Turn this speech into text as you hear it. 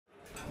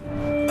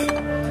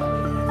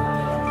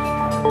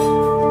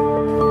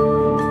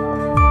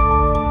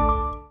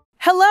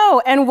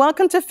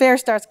welcome to Fair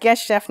Start's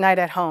Guest Chef Night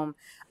at Home.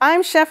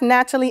 I'm Chef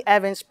Natalie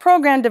Evans,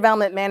 Program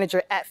Development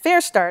Manager at Fair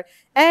Start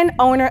and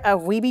owner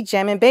of Weeby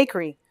Jam and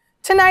Bakery.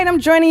 Tonight, I'm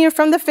joining you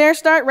from the Fair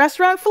Start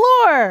restaurant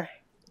floor.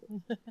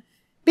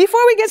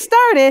 Before we get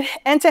started,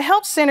 and to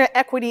help center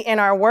equity in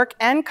our work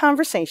and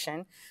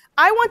conversation,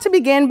 I want to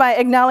begin by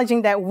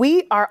acknowledging that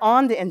we are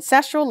on the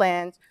ancestral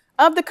lands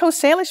of the Coast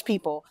Salish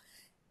people,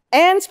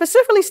 and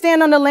specifically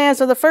stand on the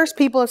lands of the first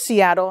people of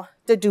Seattle,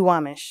 the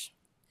Duwamish.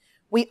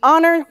 We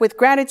honor with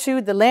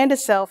gratitude the land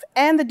itself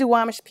and the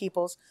Duwamish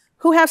peoples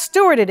who have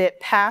stewarded it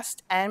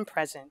past and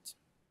present.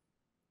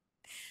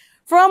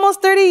 For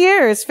almost 30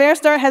 years, Fair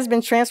Start has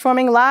been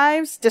transforming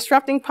lives,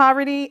 disrupting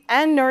poverty,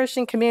 and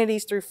nourishing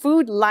communities through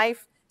food,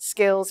 life,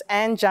 skills,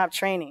 and job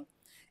training.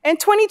 In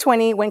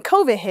 2020, when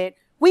COVID hit,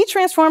 we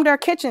transformed our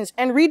kitchens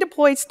and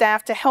redeployed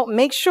staff to help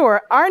make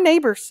sure our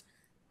neighbors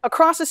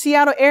across the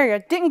Seattle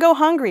area didn't go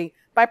hungry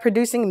by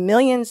producing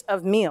millions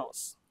of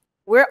meals.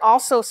 We're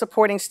also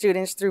supporting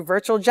students through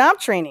virtual job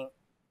training,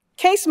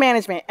 case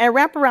management, and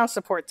wraparound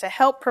support to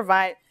help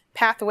provide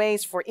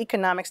pathways for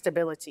economic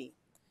stability.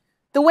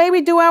 The way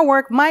we do our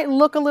work might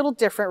look a little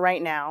different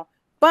right now,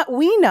 but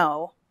we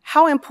know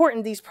how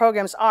important these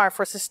programs are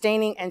for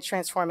sustaining and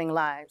transforming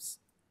lives.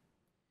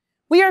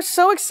 We are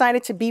so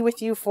excited to be with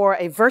you for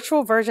a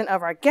virtual version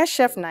of our Guest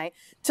Chef Night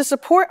to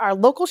support our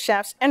local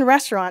chefs and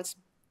restaurants,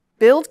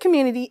 build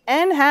community,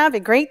 and have a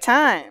great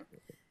time.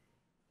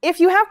 If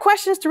you have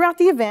questions throughout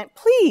the event,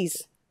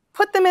 please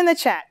put them in the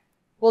chat.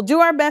 We'll do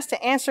our best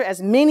to answer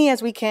as many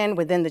as we can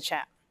within the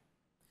chat.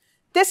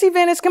 This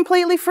event is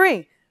completely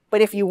free, but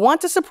if you want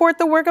to support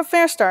the work of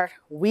Fair Start,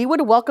 we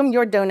would welcome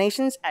your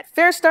donations at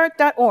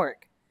fairstart.org.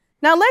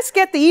 Now let's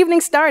get the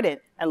evening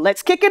started, and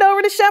let's kick it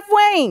over to Chef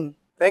Wayne.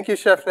 Thank you,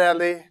 Chef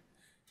Natalie,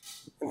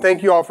 and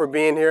thank you all for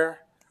being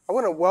here. I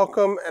want to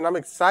welcome, and I'm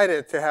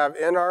excited to have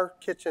in our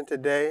kitchen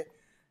today,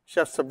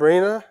 Chef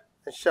Sabrina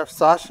and Chef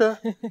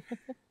Sasha.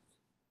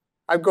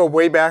 I go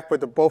way back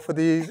with both of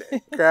these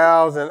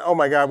gals, and oh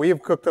my God, we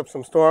have cooked up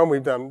some storm.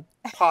 We've done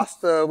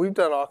pasta. We've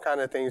done all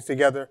kinds of things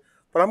together.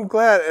 But I'm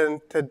glad,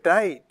 and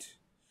tonight,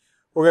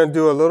 we're going to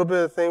do a little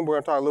bit of thing. We're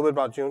going to talk a little bit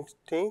about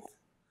Juneteenth.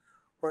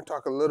 We're going to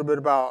talk a little bit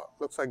about,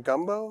 looks like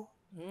gumbo.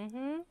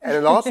 And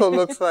it also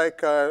looks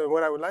like,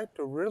 what I would like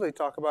to really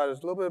talk about is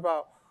a little bit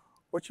about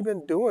what you've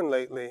been doing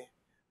lately.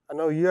 I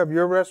know you have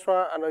your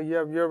restaurant. I know you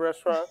have your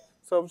restaurant.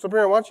 So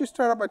Sabrina, why don't you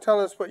start out by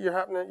telling us what you're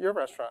happening at your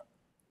restaurant?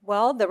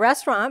 Well, the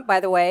restaurant, by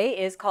the way,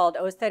 is called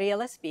Osteria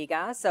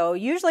Spiga. So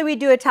usually we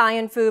do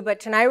Italian food, but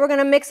tonight we're going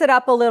to mix it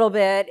up a little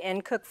bit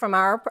and cook from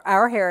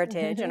our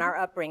heritage and our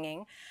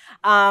upbringing.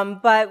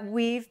 But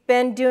we've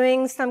been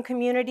doing some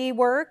community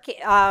work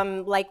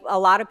like a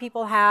lot of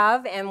people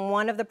have. And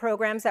one of the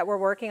programs that we're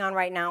working on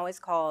right now is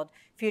called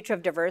Future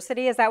of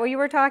Diversity. Is that what you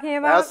were talking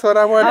about? That's what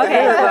I wanted to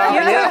hear about.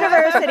 Future of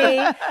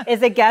Diversity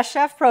is a guest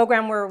chef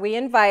program where we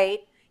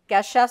invite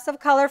guest chefs of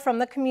color from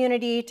the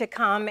community to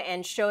come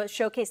and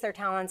showcase their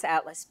talents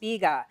at La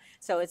Spiga.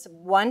 So it's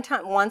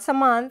once a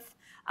month,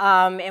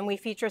 and we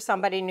feature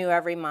somebody new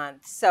every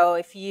month. So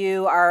if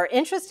you are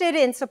interested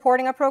in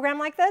supporting a program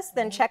like this,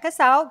 then check us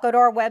out. Go to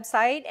our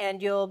website,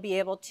 and you'll be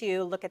able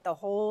to look at the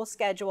whole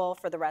schedule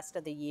for the rest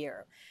of the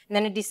year. And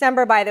then in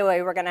December, by the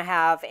way, we're going to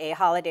have a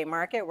holiday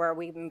market where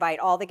we invite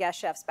all the guest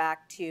chefs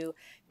back to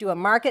do a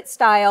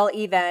market-style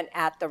event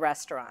at the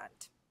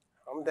restaurant.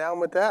 I'm down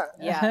with that.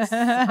 Yes.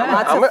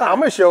 I'm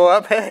going to show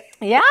up. Hey.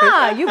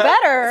 Yeah, you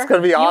better. It's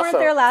going to be awesome. You weren't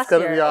there last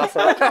year. It's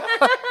going to be awesome.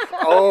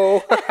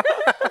 Oh.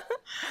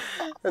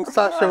 And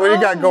Sasha, what do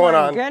you got going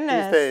on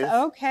these days?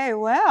 Okay,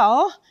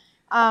 well,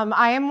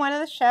 I am one of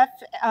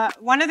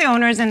the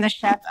owners and the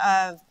chef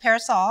of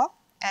Parasol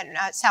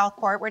at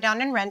Southport. We're down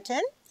in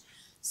Renton.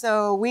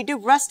 So we do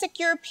rustic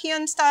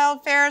European style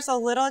fares, a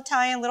little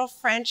Italian, a little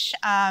French,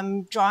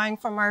 drawing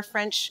from our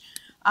French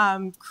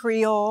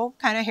Creole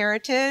kind of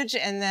heritage,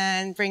 and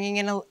then bringing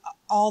in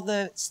all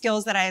the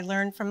skills that I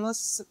learned from La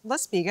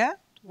Spiga,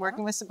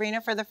 working with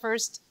Sabrina for the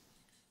first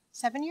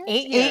 7 years?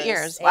 8 years. 8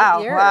 years. Wow.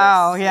 8 years.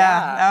 Wow.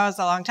 Yeah, that was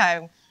a long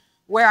time.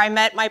 Where I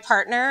met my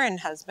partner and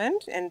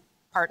husband and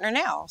partner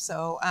now.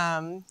 So,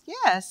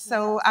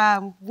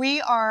 we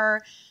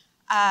are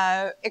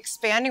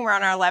expanding. We're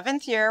on our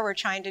 11th year. We're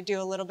trying to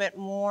do a little bit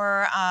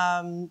more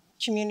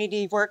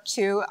community work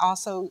too,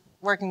 also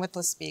working with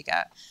La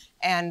Spiga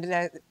and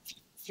the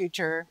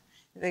future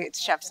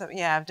chefs of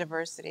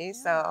diversity.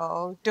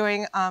 So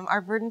doing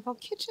our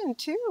Verdonville Kitchen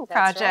too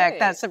project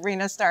that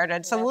Sabrina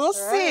started. So we'll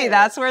see.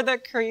 That's where the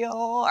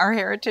Creole, our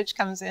heritage,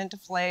 comes into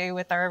play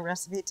with our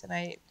recipe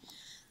tonight.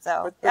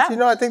 So, but you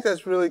know, I think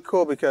that's really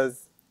cool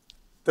because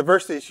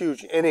diversity is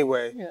huge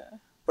anyway. Yeah.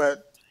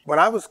 But when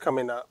I was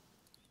coming up,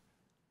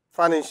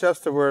 finding chefs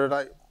that were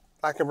like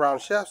black and brown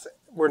chefs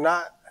were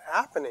not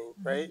happening,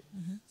 right?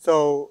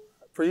 So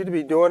for you to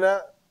be doing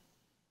that,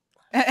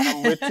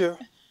 I'm with you.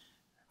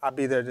 I'll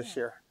be there this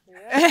year.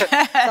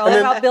 It's all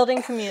about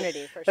building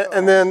community, for sure.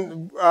 And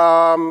then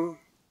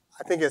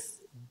I think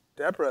it's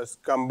Deborah's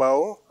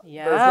gumbo.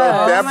 Yeah. There's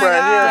no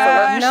Deborah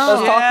here, so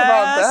let's talk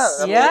about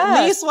that. Yeah.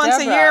 least once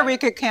a year we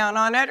could count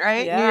on it,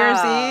 right? Yeah. New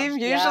Year's Eve,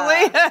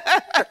 usually.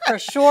 For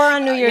sure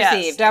on New Year's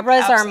Eve. Deborah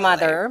is our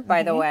mother,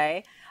 by the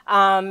way.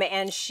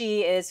 And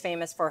she is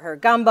famous for her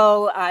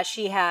gumbo.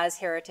 She has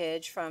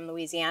heritage from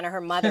Louisiana.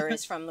 Her mother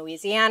is from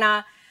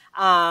Louisiana.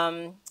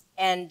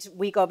 And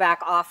we go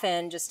back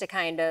often just to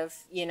kind of,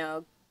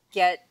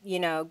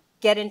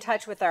 get in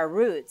touch with our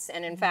roots.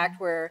 And in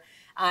fact, we're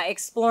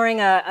exploring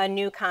a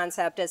new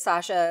concept, as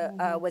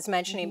Sasha was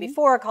mentioning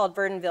before, called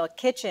Verdonville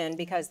Kitchen,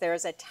 because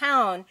there's a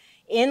town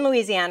in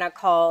Louisiana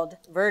called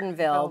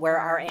Verdonville where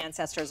our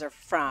ancestors are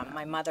from.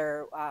 My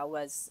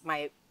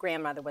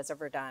grandmother was a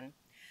Verdun.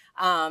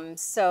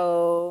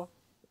 So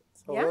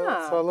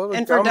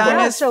and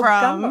Verdun is from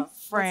gumbo.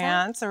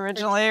 France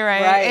originally,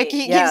 right? It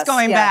keeps Yes,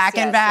 going yes, back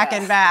yes, and back yes.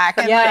 and back.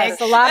 And Yes,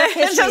 a lot of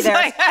history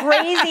there.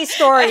 Crazy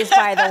stories,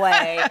 by the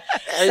way.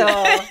 So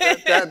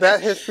that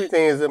history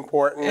thing is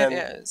important. It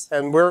is.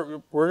 And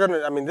we're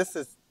gonna. I mean, this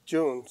is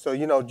June, so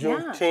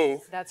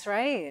Juneteenth. that's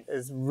right.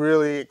 Is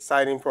really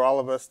exciting for all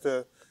of us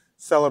to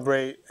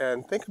celebrate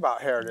and think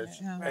about heritage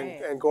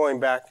and going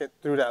back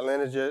through that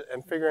lineage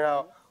and figuring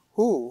out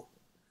who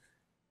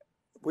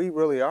we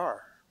really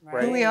are.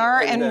 Right. Who we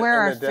are and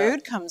where our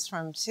food comes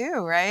from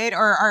too, right?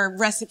 Or our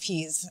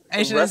recipes,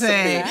 I should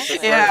say.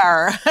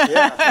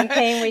 And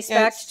paying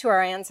respect to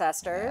our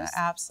ancestors.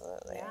 Yeah,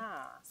 absolutely.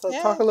 Yeah. So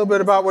talk a little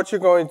bit about what you're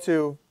going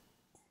to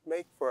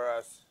make for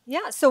us.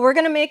 Yeah, so we're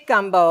going to make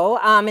gumbo,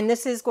 and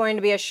this is going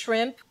to be a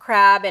shrimp,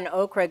 crab, and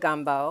okra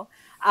gumbo.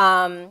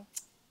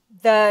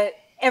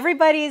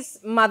 Everybody's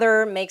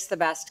mother makes the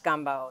best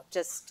gumbo,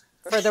 just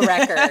for the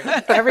record.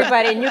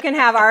 Everybody, and you can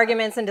have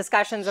arguments and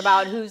discussions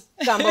about whose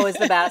gumbo is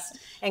the best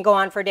and go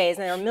on for days.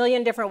 And there are a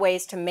million different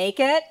ways to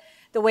make it.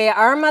 The way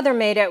our mother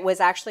made it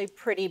was actually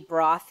pretty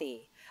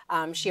brothy.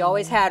 She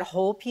always had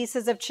whole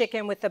pieces of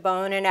chicken with the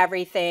bone and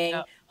everything,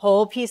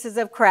 whole pieces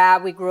of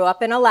crab. We grew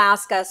up in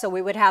Alaska, so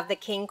we would have the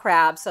king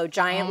crab, so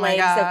giant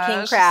legs of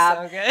king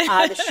crab.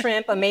 So the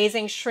shrimp,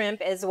 amazing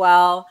shrimp as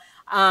well.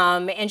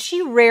 And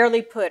she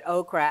rarely put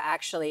okra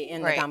actually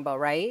in the gumbo,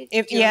 right?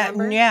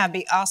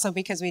 Also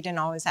because we didn't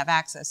always have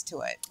access to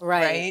it.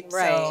 Right.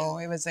 So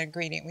it was an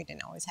ingredient we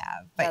didn't always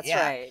have. But That's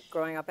right.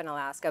 Growing up in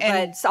Alaska,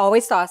 but it's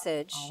always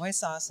sausage. Always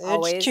sausage.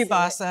 Always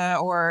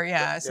kielbasa or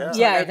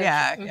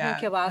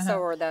kielbasa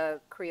or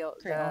the Creole.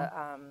 The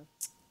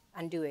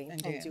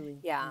andouille.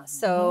 Yeah.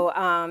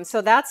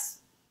 So that's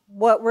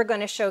what we're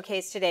going to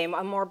showcase today.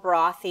 A more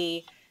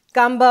brothy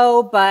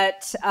gumbo,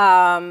 but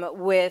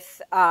with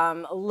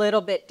a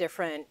little bit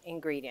different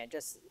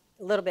just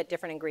a little bit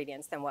different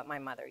ingredients than what my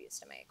mother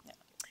used to make.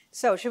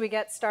 So should we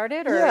get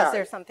started, or is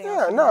there something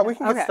else? Yeah, no, we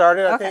can get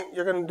started. I think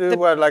you're going to do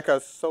like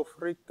a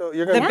sofrito.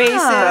 You're going to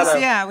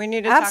basis, we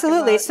need to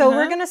absolutely. Talk about, so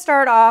we're going to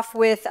start off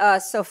with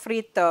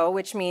sofrito,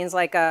 which means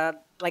like a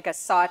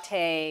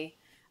saute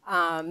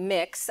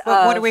mix.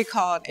 What do we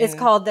call it? It's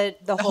called the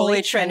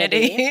Holy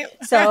Trinity.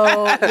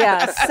 So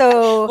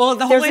so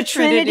the Holy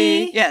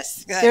Trinity.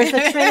 Yes. There's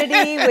the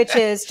Trinity, which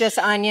is just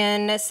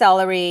onion,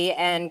 celery,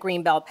 and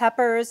green bell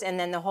peppers, and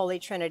then the Holy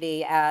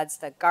Trinity adds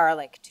the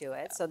garlic to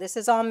it. So this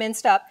is all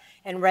minced up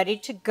and ready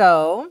to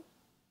go.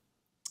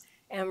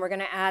 And we're going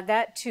to add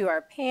that to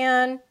our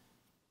pan.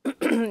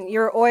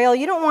 Your oil,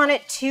 you don't want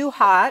it too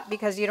hot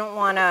because you don't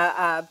want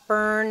to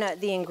burn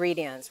the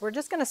ingredients. We're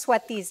just going to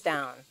sweat these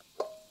down.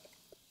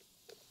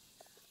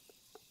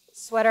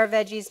 Sweat our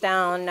veggies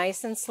down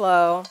nice and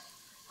slow.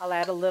 I'll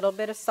add a little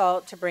bit of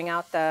salt to bring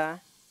out the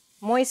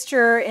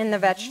moisture in the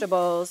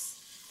vegetables,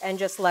 and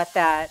just let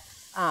that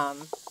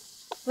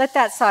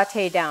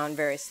saute down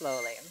very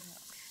slowly.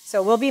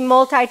 So we'll be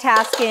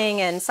multitasking,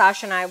 and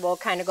Sasha and I will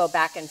kind of go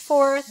back and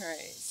forth.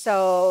 Right.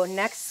 So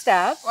next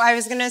step. Well, I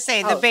was going to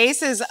say the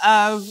basis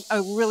of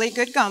a really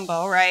good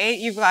gumbo, right?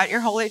 You've got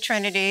your Holy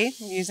Trinity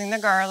using the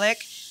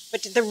garlic,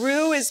 but the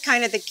roux is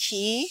kind of the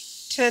key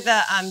to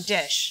the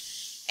dish.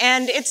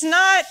 And it's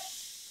not,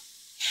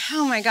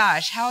 oh my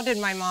gosh, how did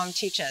my mom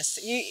teach us?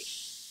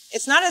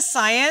 It's not a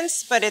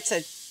science, but it's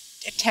a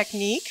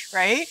technique,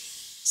 right?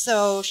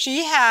 So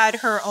she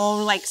had her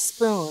own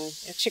spoon.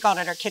 She called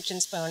it her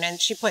kitchen spoon.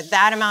 And she put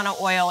that amount of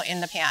oil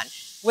in the pan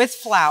with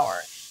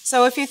flour.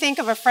 So if you think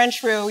of a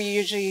French roux, you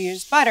usually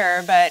use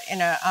butter, but in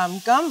a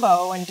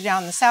gumbo and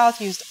down the South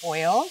used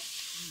oil.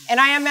 And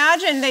I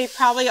imagine they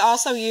probably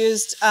also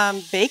used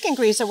bacon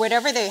grease or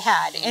whatever they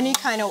had, any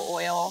kind of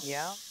oil.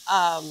 Yeah.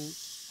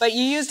 But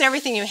you used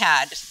everything you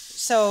had.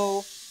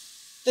 So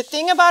the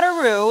thing about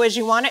a roux is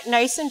you want it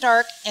nice and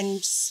dark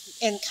and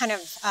kind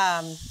of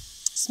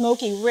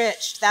smoky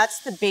rich. That's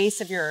the base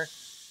of your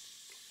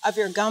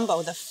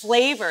gumbo. The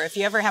flavor, if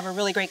you ever have a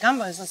really great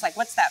gumbo, it's like,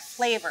 what's that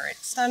flavor? It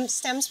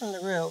stems from the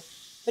roux.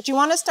 But you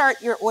want to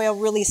start your oil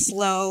really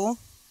slow,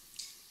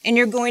 and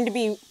you're going to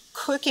be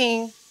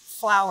cooking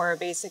flour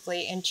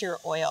basically into your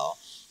oil.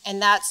 And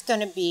that's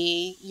going to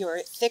be your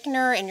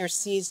thickener and your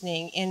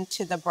seasoning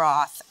into the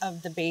broth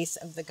of the base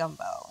of the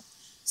gumbo.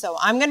 So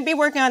I'm going to be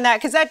working on that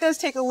because that does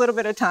take a little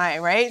bit of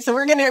time, right? So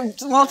we're going to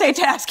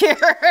multitask here.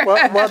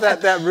 well,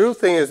 that roux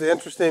thing is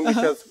interesting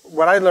because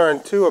what I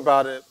learned too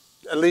about it,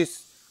 at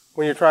least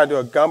when you're trying to do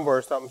a gumbo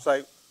or something, it's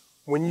like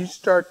when you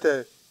start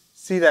to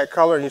see that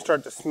color and you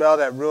start to smell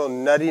that real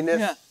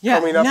nuttiness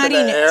coming up in the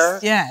air.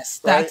 Yes,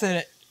 right? that's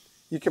it.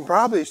 You can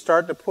probably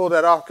start to pull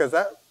that off because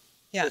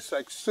it's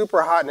like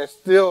super hot and it's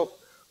still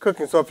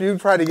cooking. So if you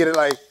try to get it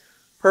like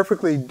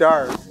perfectly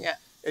dark,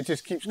 it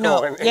just keeps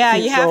going. Yeah,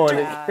 you have going.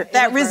 to.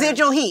 That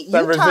residual heat.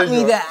 You taught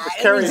me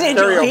that.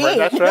 Residual heat.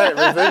 That's right,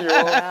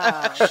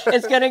 residual.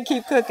 It's going to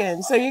keep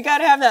cooking. So you got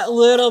to have that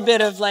little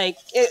bit of like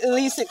at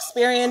least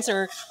experience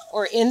or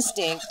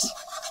instinct.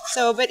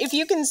 So, but if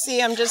you can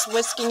see, I'm just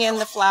whisking in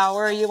the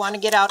flour. You want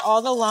to get out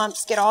all the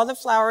lumps, get all the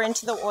flour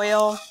into the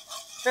oil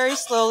very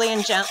slowly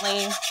and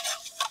gently.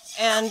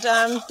 And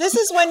this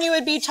is when you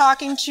would be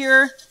talking to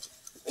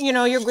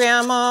your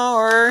grandma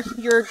or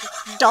your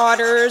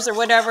daughters or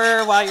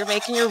whatever while you're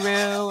making your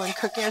roux and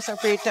cooking your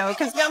sofrito.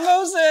 Because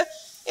gumbo's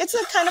it's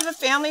a kind of a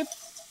family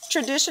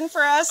tradition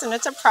for us, and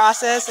it's a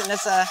process, and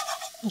it's a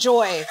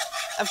joy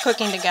of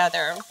cooking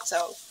together.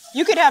 So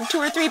you could have 2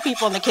 or 3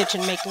 people in the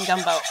kitchen making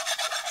gumbo.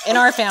 In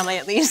our family,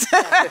 at least.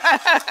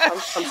 I'm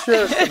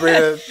sure,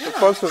 Sabrina, the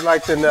folks would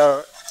like to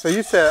know. So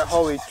you said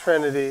Holy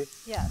Trinity,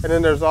 and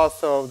then there's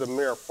also the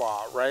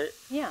mirepoix, right?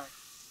 Yeah.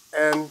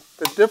 And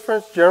the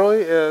difference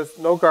generally is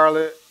no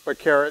garlic, but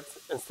carrots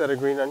instead of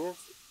green onions.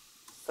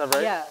 Is that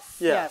right? Yes.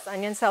 Yes.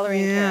 Onion,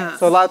 celery, and carrots.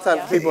 So a lot of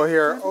times people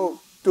hear,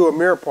 oh, do a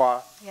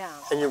mirepoix,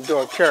 and you're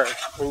doing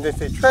carrots. When they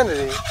say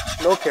Trinity,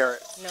 no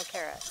carrots. No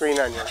carrots. Green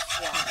onions.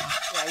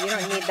 Yeah, you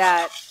don't need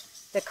that.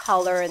 The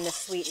color and the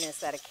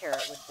sweetness that a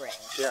carrot would bring.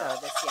 Yeah. So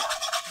this,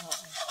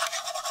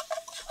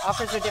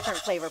 offers a different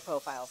flavor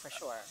profile for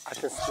sure. I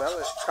can smell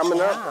it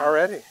coming up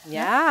already.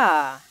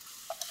 Yeah.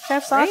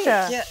 Chef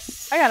Sasha,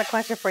 Yes. I got a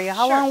question for you.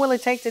 How long will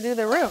it take to do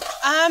the roux?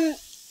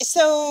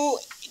 So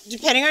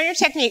depending on your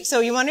technique, so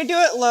you want to do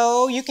it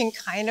low. You can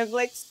kind of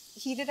like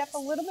heat it up a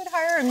little bit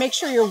higher and make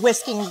sure you're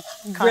whisking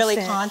really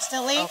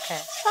constantly.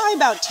 Okay. Probably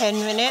about 10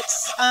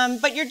 minutes.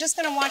 But you're just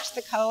going to watch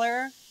the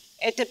color.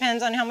 It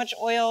depends on how much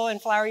oil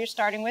and flour you're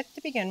starting with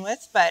to begin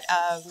with, but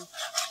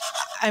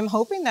I'm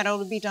hoping that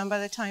it'll be done by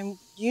the time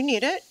you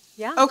need it.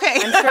 Yeah. Okay.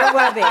 I'm sure it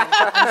will be.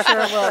 I'm sure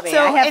it will be.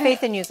 So, I have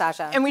faith in you,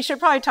 Sasha. And we should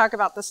probably talk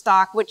about the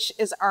stock, which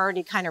is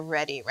already kind of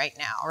ready right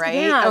now, right?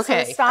 Yeah,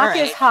 okay. So the stock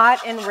is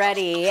hot and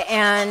ready.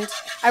 And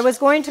I was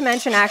going to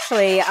mention,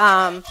 actually,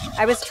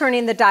 I was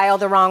turning the dial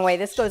the wrong way.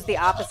 This goes the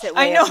opposite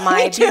way of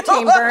my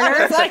butane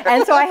burner.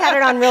 And so I had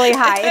it on really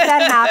high. If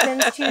that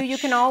happens to you, you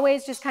can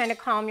always just kind of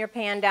calm your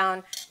pan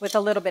down with a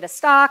little bit of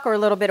stock or a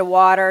little bit of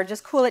water.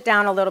 Just cool it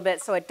down a little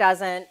bit so it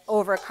doesn't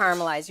over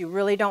caramelize. You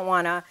really don't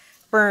want to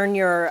burn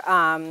your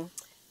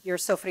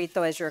sofrito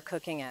as you're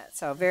cooking it.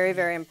 So very,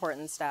 very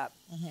important step.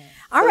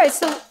 All right,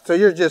 so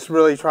you're just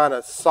really trying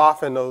to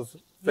soften those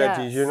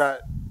veggies. You're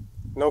not,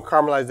 no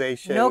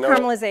caramelization. No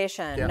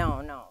caramelization,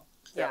 no.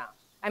 Yeah.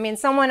 I mean,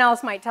 someone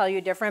else might tell you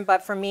different,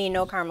 but for me,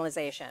 no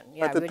caramelization.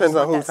 Yeah, that depends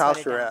on whose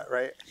house you're at,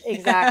 right?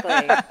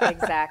 Exactly,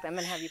 exactly. I'm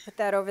gonna have you put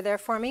that over there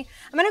for me.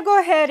 I'm gonna go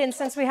ahead and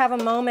since we have a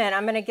moment,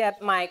 I'm gonna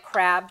get my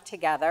crab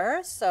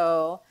together.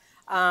 So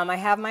I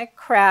have my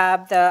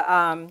crab,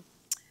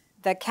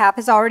 the cap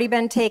has already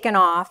been taken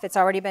off. It's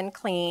already been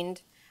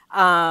cleaned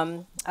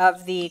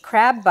of the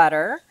crab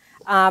butter,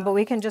 but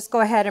we can just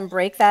go ahead and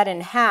break that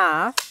in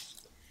half.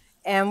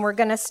 And we're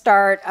gonna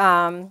start,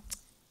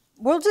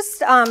 we'll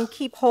just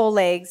keep whole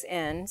legs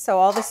in. So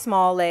all the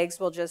small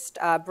legs, we'll just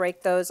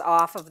break those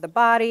off of the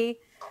body.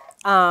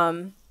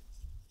 So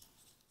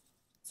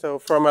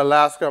from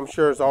Alaska, I'm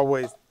sure it's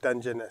always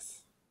Dungeness.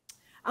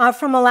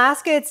 From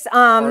Alaska, it's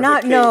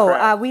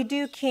we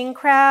do king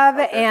crab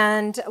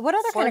and what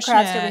other kind of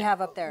crabs do we have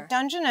up there?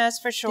 Dungeness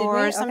for sure.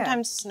 Okay.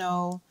 Sometimes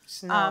snow.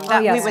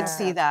 We would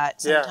see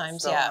that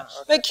sometimes. Yeah.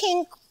 Okay. But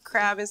king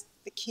crab is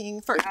the king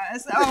for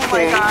us. Oh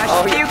my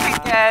gosh, you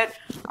could get.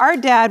 Our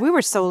dad, we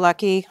were so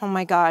lucky. Oh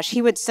my gosh,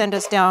 he would send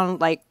us down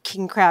like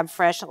king crab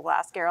fresh at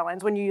Alaska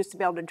Airlines when you used to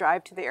be able to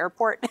drive to the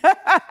airport,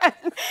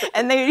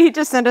 and he'd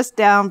just send us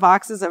down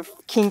boxes of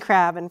king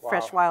crab and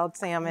fresh wild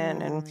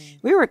salmon, and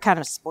we were kind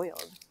of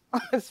spoiled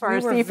as far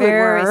as seafood.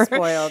 Very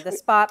spoiled. The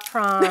spot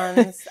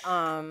prawns.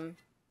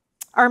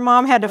 Our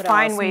mom had to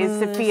find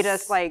ways to feed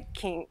us like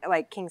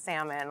king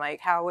salmon. Like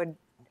how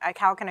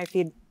can I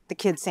feed the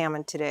kids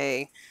salmon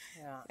today?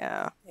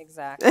 Yeah.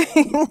 Exactly.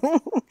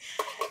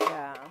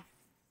 Yeah.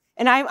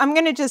 And I'm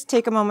going to just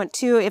take a moment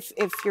too, if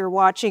you're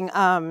watching,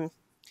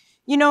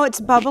 it's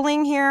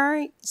bubbling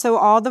here. So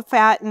all the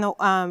fat and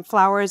the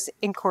flour is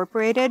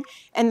incorporated.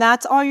 And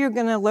that's all you're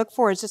going to look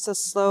for is just a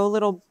slow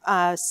little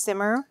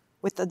simmer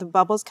with the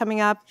bubbles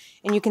coming up.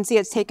 And you can see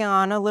it's taking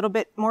on a little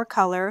bit more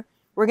color.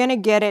 We're going to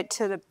get it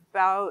to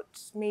about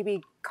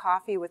maybe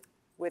coffee with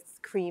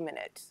cream in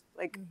it.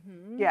 Like,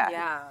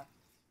 Yeah.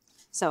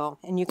 So,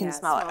 and you can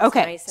smell it. smells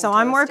Okay, nice and so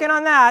I'm toasty. working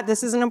on that.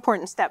 This is an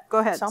important step. Go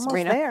ahead, It's almost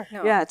Sabrina. there.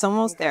 Yeah, it's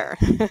almost there.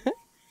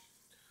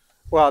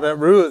 Well, that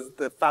roux is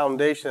the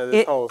foundation of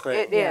this whole thing.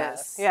 It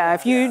Yes. is. Yeah,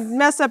 if you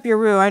mess up your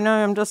roux, I know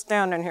I'm just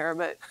standing here,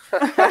 but.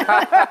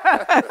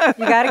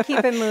 You got to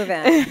keep it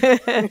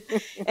moving.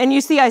 And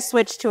you see I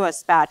switched to a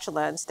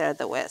spatula instead of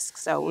the whisk,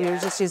 so we were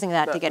just using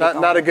that to get it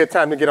going. Not a good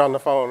time to get on the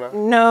phone, huh?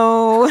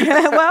 No.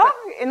 Well,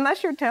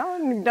 unless you're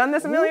you've done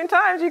this a million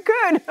times, you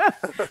could.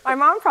 My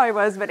mom probably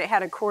was, but it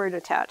had a cord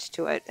attached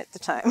to it at the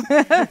time.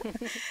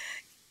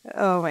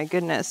 Oh, my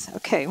goodness.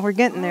 Okay, we're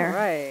getting there. All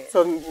right.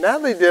 So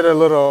Natalie did a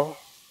little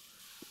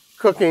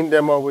cooking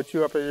demo with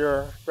you up at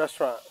your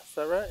restaurant. Is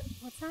that right?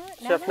 What's that?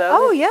 Chef Natalie?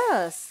 Natalie? Oh,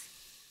 yes.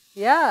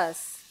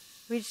 Yes.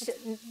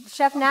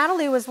 Chef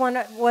Natalie was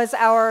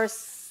our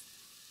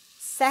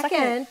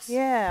second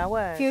Yeah, I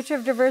was. Future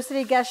of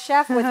Diversity guest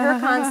chef with her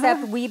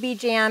concept, Weeby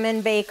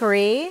Jammin'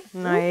 Bakery.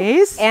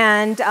 Nice.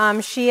 And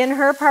she and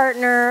her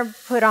partner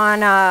put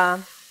on a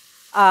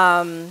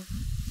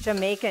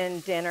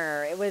Jamaican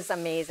dinner. It was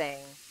amazing.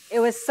 It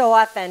was so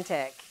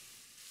authentic.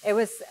 It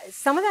was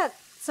some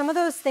of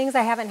those things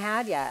I haven't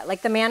had yet.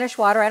 Like the Manish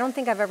water, I don't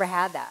think I've ever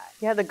had that.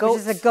 Yeah, the goat.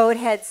 Which is a goat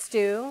head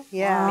stew.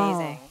 Yeah.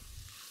 Amazing.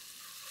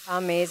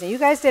 Amazing. You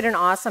guys did an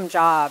awesome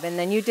job. And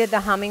then you did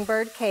the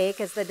hummingbird cake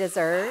as the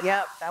dessert.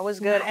 Yep, that was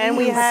good. And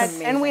we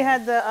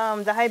had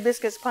the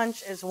hibiscus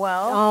punch as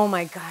well. Oh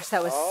my gosh,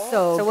 that was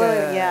so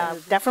good.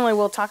 Definitely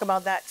we'll talk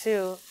about that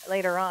too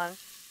later on.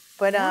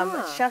 But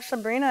Chef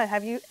Sabrina,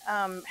 have you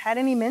had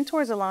any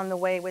mentors along the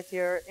way with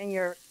in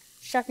your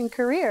chefing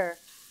career?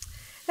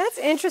 That's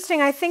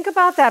interesting. I think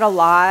about that a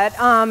lot.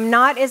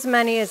 Not as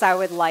many as I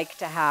would like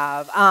to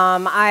have.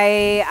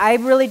 I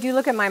really do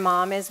look at my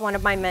mom as one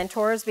of my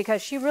mentors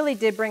because she really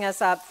did bring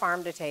us up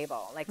farm to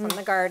table, like from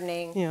the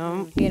gardening.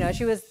 Yeah. You know,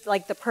 she was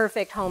like the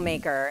perfect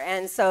homemaker.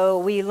 And so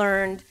we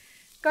learned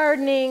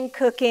gardening,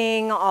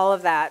 cooking, all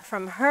of that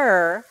from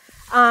her.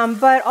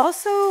 But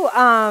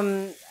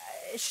also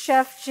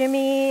Chef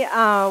Jimmy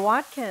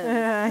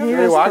Watkins.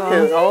 Jimmy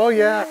Watkins. Oh,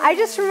 yeah. I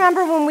just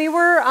remember when we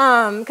were,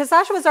 because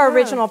Sasha was our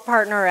original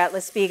partner at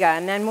Spiga,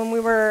 and then when we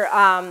were,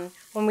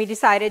 when we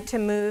decided to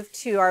move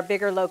to our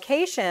bigger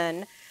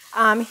location,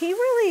 he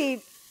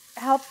really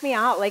helped me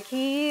out. Like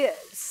he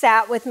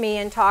sat with me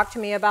and talked to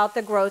me about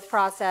the growth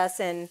process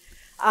and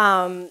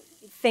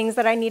things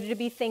that I needed to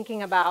be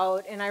thinking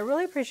about, and I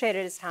really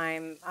appreciated his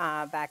time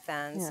back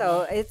then. Yeah.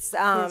 So it's,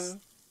 I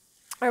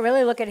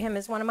really look at him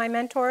as one of my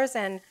mentors,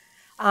 and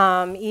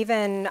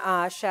even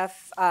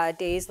Chef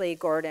Daisley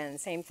Gordon,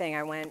 same thing.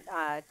 I went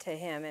to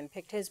him and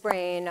picked his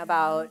brain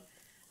about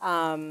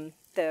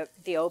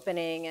the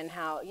opening and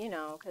how, you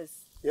know, because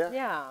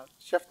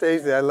Chef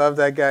Daisley, I love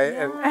that guy,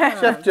 and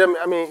Chef Jim.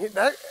 I mean,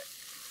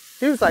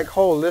 he was like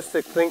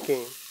holistic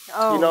thinking.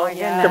 Oh, you know, my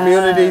goodness.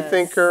 community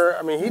thinker.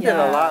 I mean, he did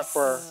a lot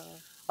for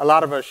a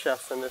lot of us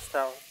chefs in this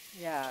town.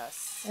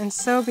 Yes. And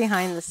so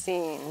behind the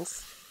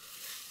scenes.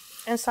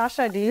 And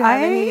Sasha, do you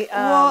have any?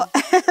 Well,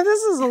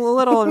 this is a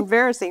little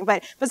embarrassing,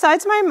 but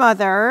besides my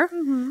mother,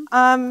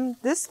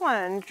 this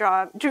one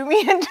drew me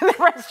into the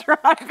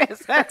restaurant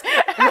business.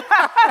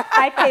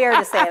 I pay her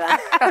to say that.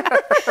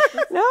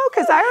 No,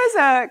 because I was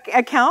a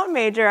account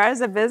major. I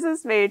was a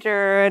business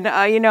major,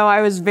 and you know,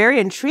 I was very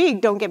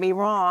intrigued. Don't get me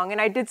wrong,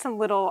 and I did some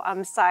little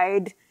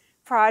side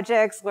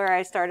projects where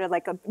I started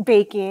like a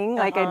baking,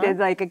 like I did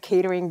like a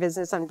catering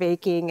business on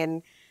baking,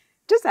 and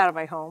just out of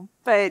my home,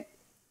 but.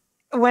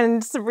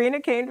 When Sabrina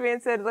came to me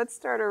and said, let's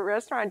start a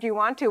restaurant, do you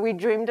want to? We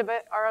dreamed of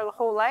it our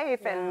whole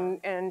life.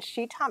 And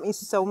she taught me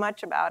so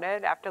much about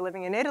it after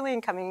living in Italy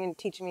and coming and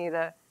teaching me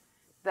the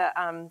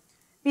behind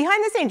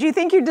the scenes. You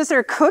think you just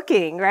are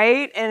cooking,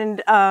 right?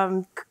 And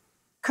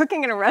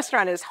cooking in a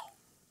restaurant is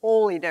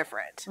wholly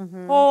different.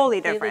 Wholly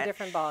different. Completely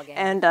different ballgame.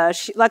 And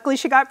luckily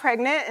she got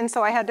pregnant, and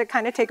so I had to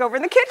kind of take over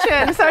in the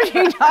kitchen. So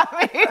she taught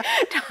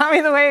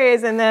me the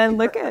ways. And then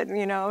look at,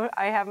 you know,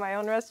 I have my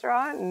own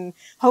restaurant, and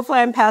hopefully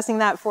I'm passing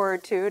that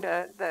forward too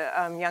to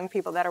the young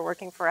people that are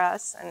working for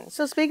us. And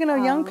so speaking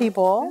of young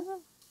people,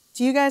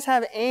 do you guys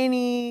have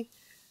any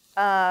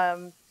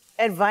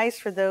advice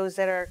for those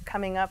that are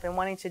coming up and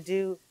wanting to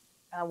do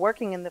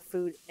working in the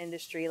food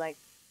industry, like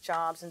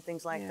jobs and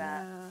things like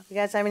that? You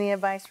guys have any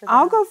advice for them?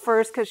 I'll go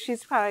first because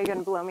she's probably going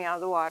to blow me out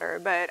of the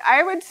water. But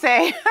I would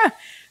say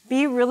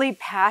be really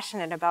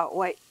passionate about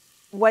what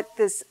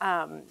this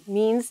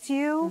means to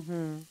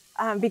you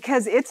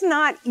because it's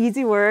not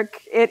easy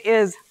work. It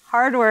is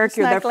hard work.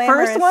 You're the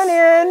first one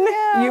in.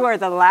 Yeah. You are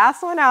the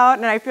last one out.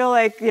 And I feel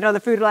like, you know, the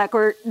Food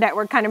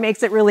Network kind of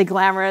makes it really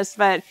glamorous.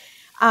 But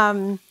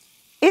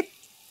it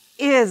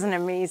is an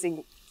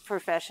amazing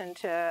profession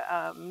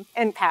to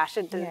and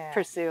passion to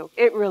pursue.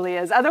 It really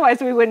is. Otherwise,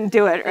 we wouldn't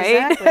do it,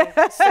 right?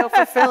 Exactly. So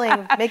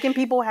fulfilling, making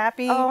people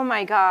happy. Oh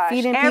my gosh!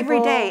 Feeding every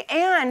people. day,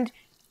 and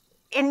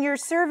you're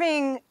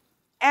serving.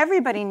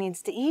 Everybody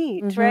needs to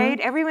eat, right?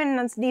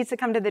 Everyone needs to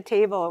come to the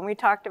table, and we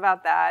talked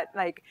about that.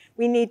 Like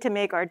we need to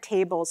make our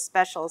tables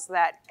special so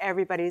that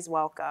everybody's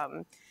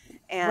welcome.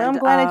 And, Well, I'm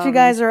glad that you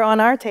guys are on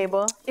our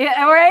table.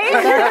 Yeah, right?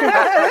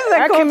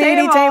 Our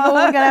community table.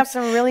 We're going to have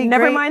some really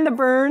Never great... mind the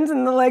burns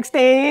and the like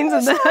stains.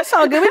 And It's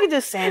all good. We can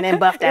just sand and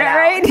buff that out.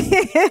 Right?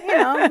 You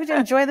know, we just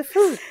enjoy the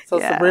food. So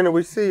Sabrina,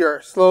 we see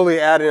you're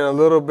slowly adding a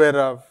little bit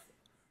of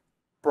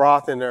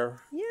broth in there.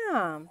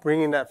 Yeah.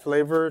 Bringing that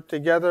flavor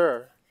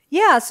together.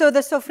 Yeah, so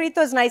the sofrito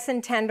is nice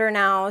and tender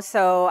now,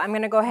 so I'm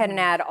going to go ahead and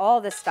add all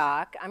the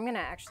stock. I'm going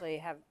to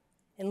actually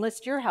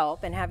enlist your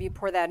help and have you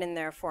pour that in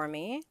there for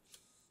me.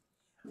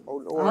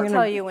 Oh, Lord. I'll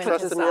tell you when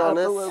Trust to me on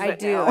this? I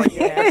do.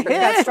 You've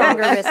got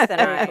stronger wrists than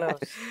I.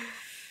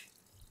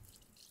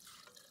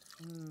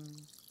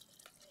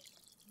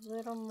 A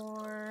little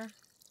more.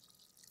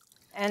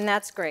 And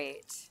that's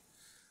great.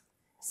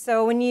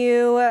 So when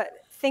you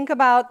think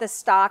about the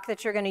stock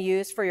that you're going to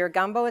use for your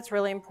gumbo, it's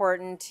really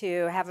important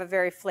to have a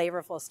very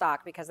flavorful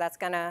stock because that's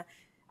going to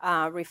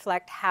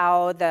reflect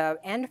how the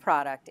end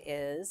product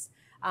is.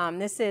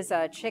 This is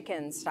a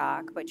chicken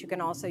stock, but you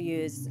can also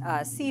use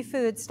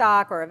seafood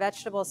stock or a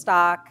vegetable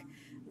stock,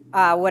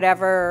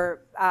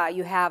 whatever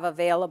you have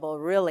available,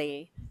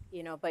 really,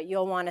 you know, but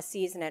you'll want to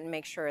season it and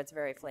make sure it's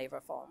very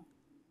flavorful.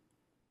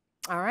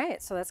 All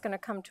right, so that's going to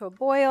come to a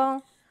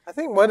boil. I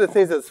think one of the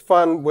things that's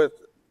fun with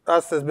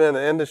us that's been in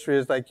the industry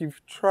is like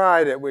you've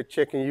tried it with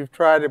chicken, you've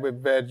tried it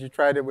with veg, you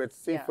tried it with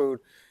seafood,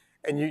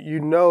 and you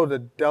know the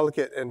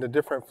delicate and the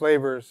different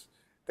flavors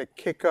that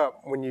kick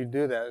up when you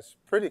do that. It's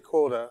pretty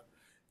cool to...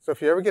 So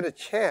if you ever get a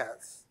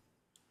chance,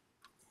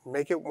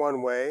 make it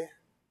one way.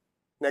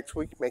 Next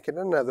week, make it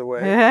another way.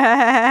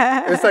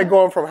 It's like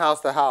going from house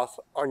to house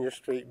on your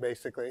street,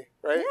 basically,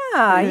 right?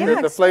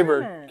 Yeah, The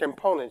flavor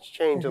components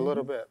change a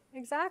little bit.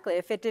 Exactly.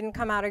 If it didn't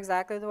come out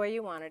exactly the way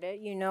you wanted it,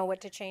 you know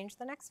what to change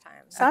the next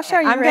time. Sasha,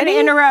 are you I'm ready?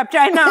 going to interrupt.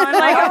 I know. I'm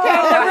like,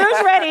 okay, the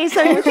roux ready.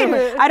 So you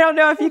can, I don't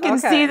know if you can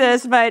see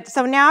this, but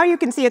so now you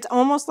can see it's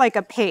almost like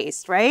a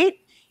paste, right?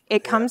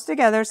 It comes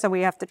together, so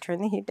we have to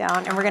turn the heat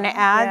down, and we're going to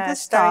add the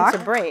stock. Starting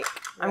to break.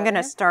 I'm going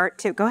to start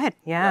to, go ahead.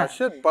 Yeah, it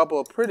should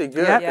bubble pretty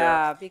good.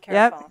 Yeah, be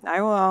careful. Yep,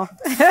 I will.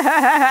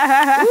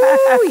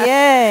 Ooh,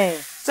 yay.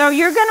 So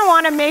you're going to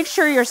want to make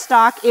sure your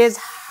stock is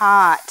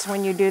hot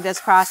when you do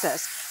this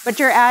process. But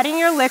you're adding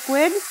your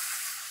liquid,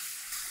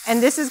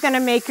 and this is going to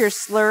make your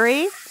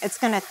slurry. It's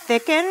going to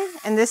thicken,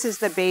 and this is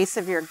the base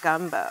of your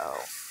gumbo.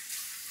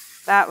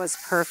 That was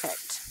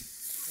perfect.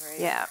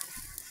 Great. Yeah.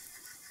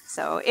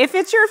 So if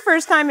it's your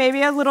first time,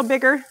 maybe a little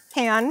bigger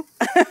pan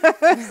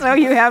so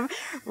you have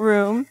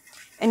room.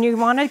 And you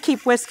want to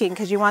keep whisking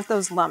because you want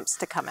those lumps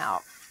to come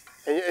out.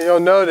 And you'll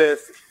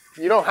notice,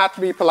 you don't have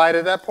to be polite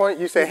at that point.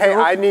 You say, hey,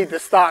 I need the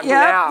stock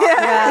now.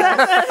 Yes.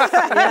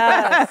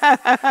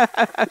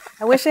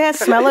 I wish I had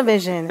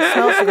smell-o-vision. It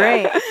smells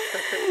great.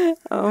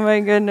 Oh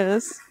my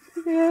goodness.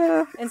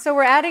 Yeah. And so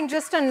we're adding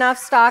just enough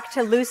stock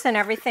to loosen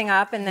everything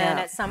up, and then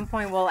at some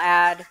point we'll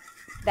add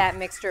that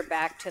mixture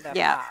back to the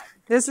pot.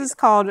 This is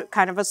called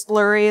kind of a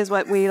slurry is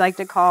what we like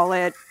to call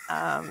it.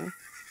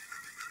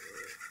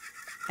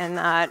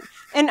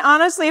 And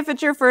honestly, if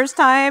it's your first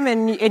time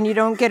and you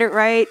don't get it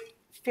right,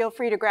 feel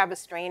free to grab a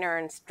strainer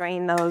and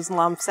strain those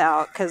lumps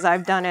out because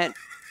I've done it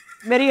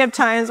many of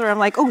times where I'm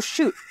like, oh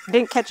shoot,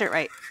 didn't catch it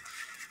right.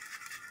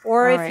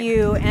 Or if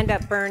you end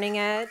up burning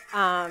it,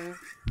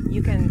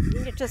 you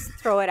can just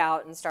throw it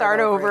out and start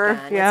over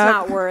again. Yeah. It's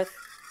not worth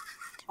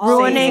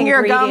ruining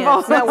your gumbo.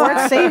 It's not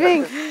worth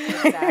saving.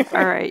 Exactly.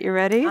 All right, you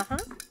ready? Uh-huh.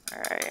 All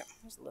right.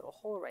 There's a little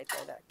hole right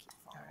there that keeps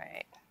falling. All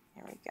right,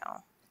 here we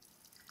go.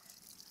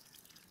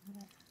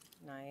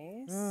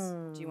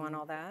 Nice. Do you want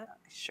all that?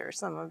 Sure,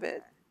 some of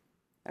it.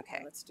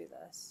 Okay. Let's do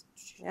this.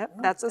 Yep,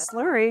 that's a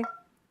slurry.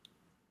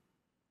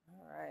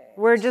 All right.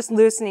 We're just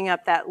loosening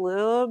up that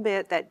little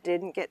bit that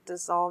didn't get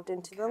dissolved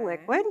into the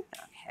liquid.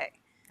 Okay.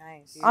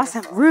 Nice.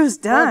 Awesome. Roux's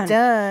done. Well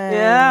done.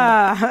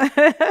 Yeah.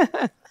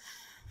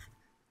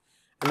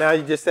 And now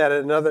you just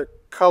added another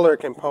color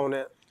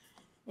component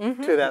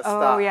to that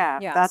stock. Oh, yeah.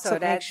 That's so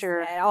what makes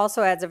sure. It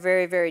also adds a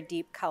very, very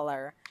deep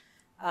color.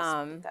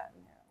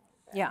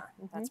 Yeah,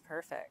 that's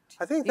perfect.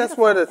 I think that's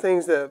one of the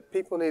things that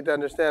people need to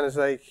understand is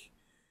like,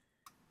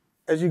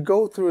 as you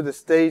go through the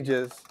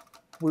stages,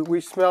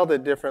 we smelled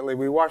it differently.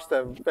 We watched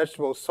the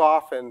vegetables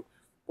soften.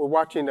 We're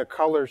watching the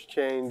colors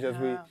change as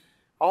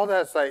all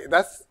that's like,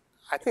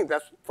 I think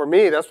that's, for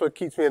me, that's what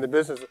keeps me in the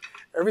business.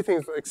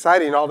 Everything's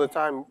exciting all the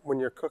time when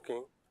you're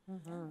cooking.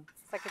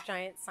 It's like a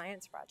giant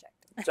science project.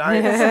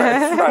 Giant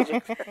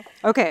science project.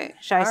 Okay,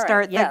 should I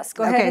start? Yes,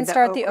 go ahead and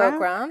start the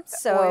okra.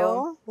 So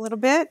oil, a little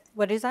bit.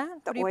 What is that?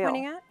 What are you oil.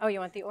 pointing at? Oh, you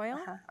want the oil?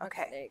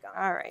 Okay. There you go.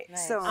 All right.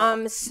 Nice.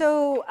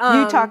 So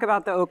you talk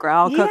about the okra.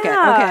 I'll cook it.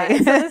 Okay.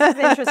 So this is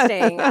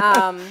interesting.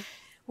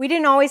 We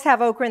didn't always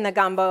have okra in the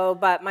gumbo,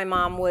 but my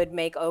mom would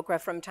make okra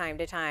from time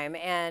to time.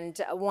 And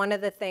one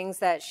of the things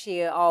that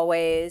she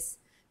always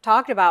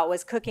talked about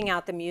was cooking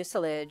out the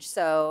mucilage.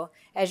 So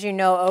as you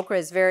know, okra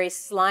is very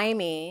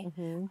slimy.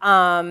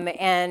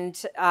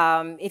 And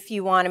if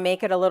you want to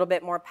make it a little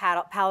bit more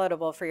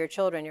palatable for your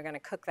children, you're going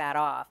to cook that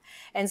off.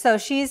 And so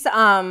she's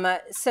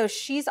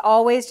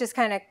always just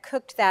kind of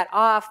cooked that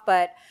off,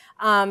 but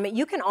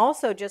you can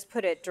also just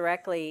put it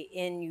directly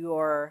in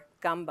your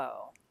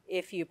gumbo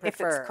if you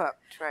prefer. If it's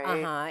cooked,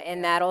 right?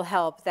 And that'll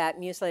help. That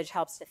mucilage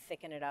helps to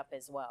thicken it up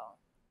as well.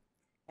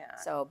 Yeah.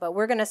 So, but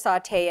we're going to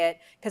saute it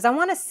because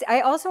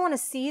I also want to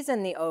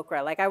season the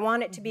okra. Like I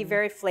want it to be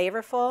very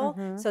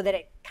flavorful so that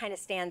it kind of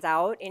stands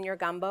out in your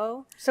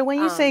gumbo. So when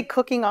you say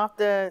cooking off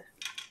the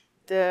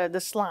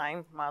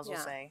slime, might as well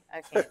say,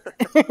 I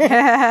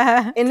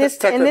can't. in this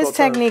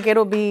technique,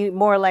 it'll be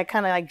more like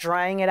kind of like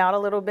drying it out a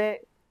little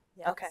bit.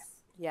 Yes. Okay.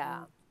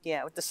 Yeah.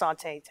 Yeah, with the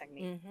saute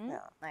technique. Yeah.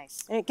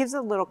 Nice. And it gives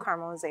a little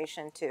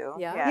caramelization too.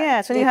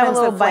 Yeah, so you have a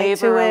little bite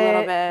to it. A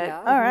little bit.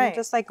 Yeah. All right.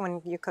 Just like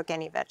when you cook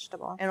any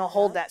vegetable. And it'll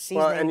hold that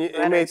seasoning. Well, and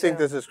you may think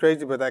this is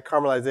crazy, but that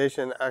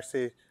caramelization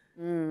actually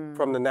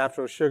from the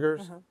natural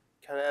sugars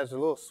kind of adds a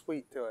little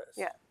sweet to it.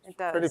 Yeah, it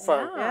does. Pretty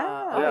fun.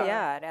 Yeah. Oh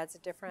yeah, it adds a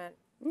different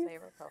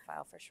flavor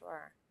profile for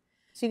sure.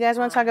 So you guys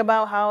want to talk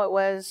about how it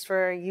was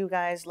for you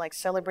guys like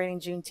celebrating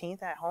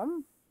Juneteenth at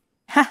home?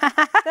 That's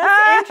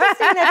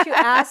interesting that you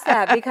asked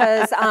that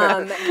because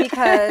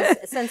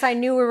since I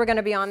knew we were going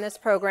to be on this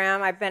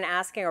program, I've been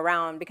asking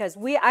around because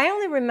I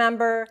only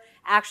remember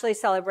actually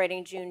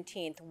celebrating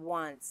Juneteenth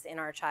once in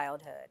our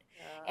childhood.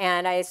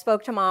 And I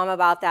spoke to Mom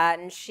about that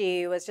and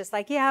she was just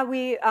like, yeah,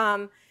 we,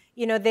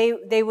 you know,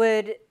 they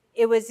would,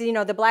 it was, you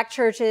know, the black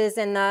churches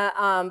and the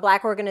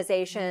black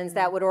organizations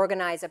that would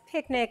organize a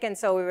picnic. And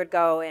so we would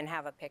go and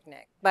have a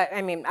picnic. But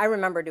I mean, I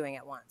remember doing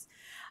it once.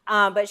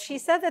 But she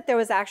said that there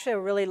was actually a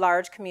really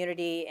large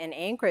community in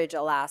Anchorage,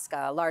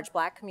 Alaska, a large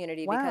black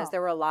community, because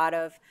there were a lot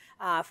of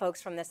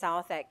folks from the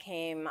South that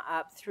came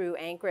up through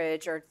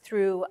Anchorage or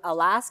through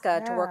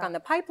Alaska to work on the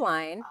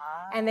pipeline,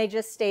 and they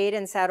just stayed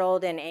and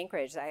settled in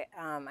Anchorage,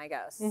 I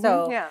guess.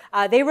 So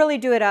they really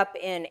do it up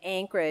in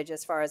Anchorage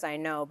as far as I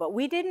know, but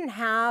we didn't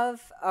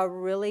have a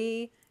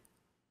really,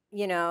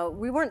 you know,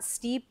 we weren't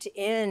steeped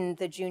in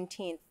the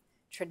Juneteenth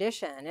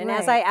tradition. And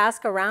as I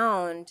ask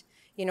around,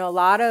 you know, a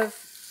lot of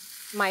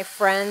my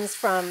friends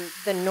from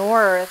the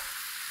north,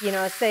 you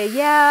know, say,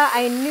 yeah,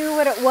 I knew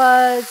what it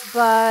was,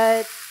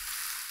 but,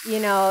 you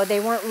know, they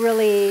weren't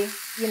really,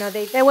 you know,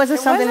 it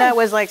wasn't something that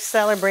was like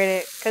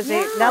celebrated because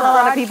not a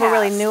lot of people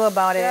really knew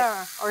about it.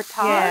 Yeah, or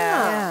taught.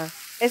 Yeah.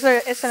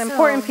 It's an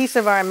important piece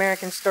of our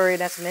American story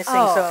that's missing.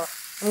 So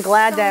I'm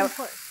glad that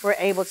we're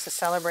able to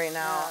celebrate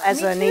now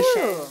as a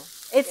nation.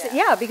 It's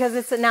because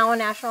it's now a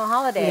national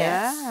holiday.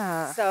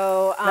 Yeah.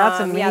 So that's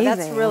amazing. Yeah,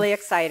 that's really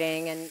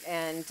exciting,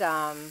 and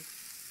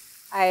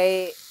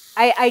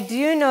I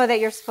do know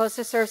that you're supposed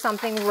to serve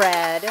something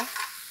red.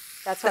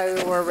 That's why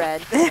we wore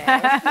red today.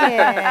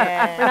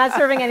 We're not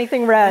serving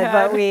anything red,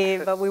 but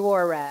we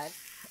wore red.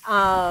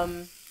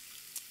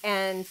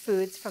 And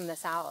foods from the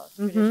South,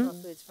 traditional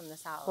foods from the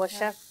South. Well,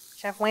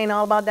 Chef Wayne,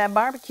 all about that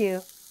barbecue.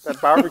 That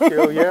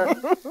barbecue, yeah.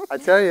 I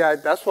tell you,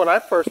 that's when I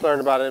first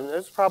learned about it. I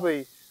was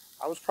probably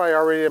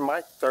already in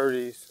my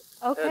 30s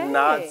and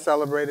not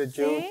celebrated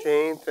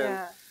Juneteenth and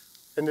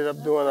ended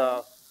up doing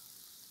a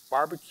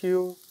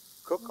barbecue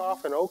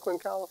cook-off in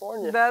Oakland,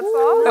 California. That's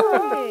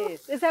awesome.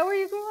 Nice. Is that where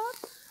you grew up?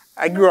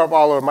 I grew up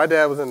all over. My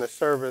dad was in the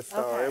service,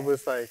 so it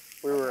was like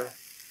we were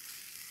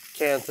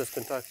Kansas,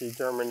 Kentucky,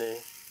 Germany,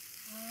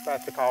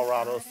 back to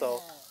Colorado,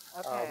 so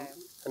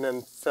and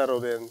then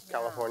settled in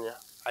California.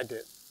 I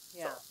did.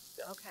 Yeah.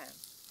 So, Okay.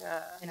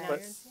 Yeah. And now you're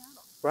in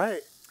Seattle.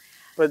 Right.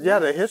 But yeah,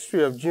 the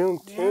history of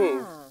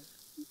Juneteenth,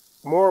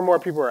 more and more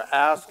people are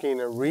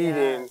asking and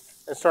reading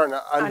and starting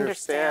to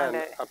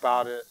understand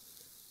about it,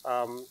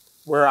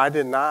 where I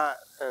did not,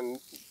 and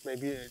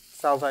maybe it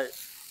sounds like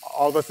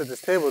all of us at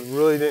this table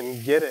really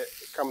didn't get it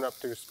coming up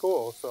through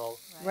school. So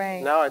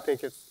now I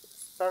think it's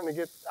starting to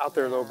get out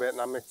there a little bit,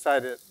 and I'm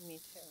excited. Me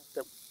too.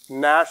 That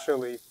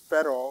nationally,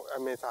 federal, I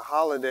mean, it's a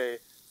holiday,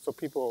 so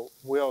people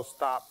will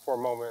stop for a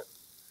moment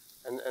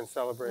and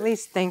celebrate. At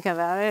least think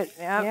about it.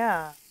 Yep.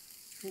 Yeah.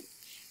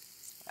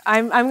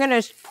 I'm going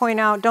to point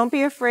out, don't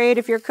be afraid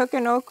if you're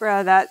cooking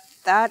okra,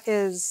 that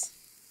is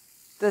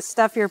the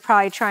stuff you're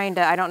probably trying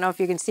to, I don't know if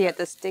you can see it,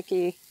 the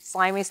sticky,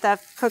 slimy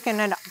stuff, cooking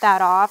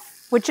that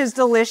off, which is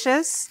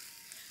delicious.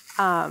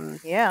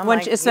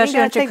 Especially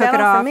once you cook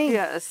it off.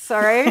 Yes,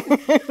 sorry.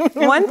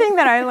 One thing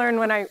that I learned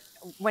when I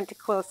went to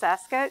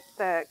Closasket,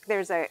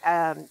 there's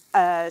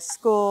a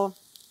school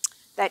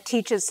that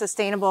teaches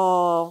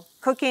sustainable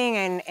cooking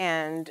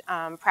and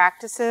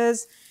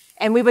practices.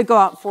 And we would go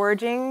out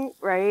foraging,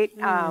 right?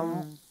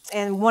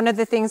 And one of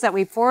the things that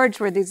we foraged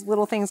were these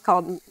little things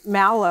called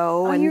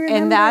mallow,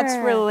 and that's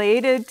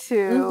related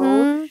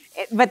to,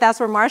 but that's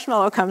where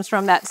marshmallow comes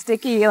from, that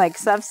sticky like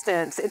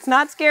substance. It's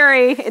not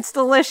scary, it's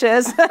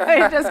delicious.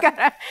 You just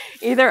gotta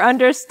either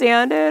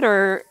understand it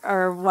or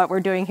what we're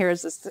doing here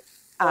is just.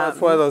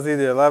 It's one of those,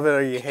 either you love it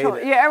or you hate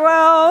it. Yeah,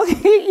 well,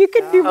 you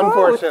could do both.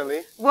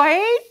 Unfortunately.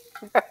 Right?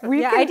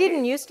 I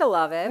didn't used to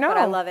love it, but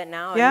I love it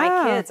now. And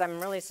my kids,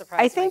 I'm really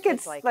surprised. I think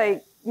it's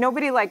like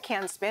nobody like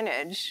canned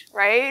spinach,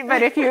 right?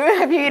 But if you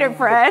eat it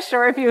fresh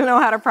or if you know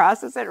how to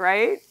process it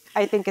right,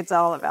 I think it's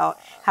all about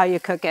how you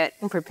cook it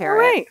and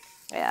prepare it.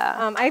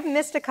 Yeah. I've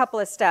missed a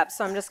couple of steps,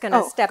 so I'm just going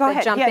to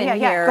jump in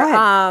here. Go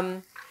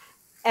ahead.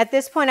 At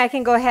this point, I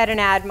can go ahead and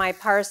add my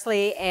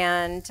parsley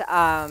and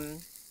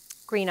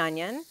green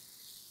onion.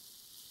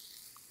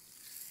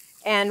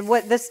 And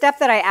what the step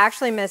that I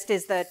actually missed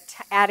is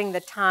adding the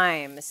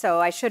thyme. So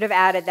I should have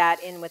added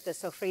that in with the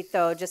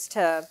sofrito just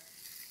to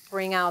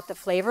bring out the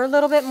flavor a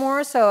little bit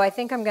more. So I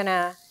think I'm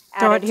gonna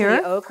add it to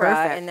the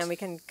okra, and then we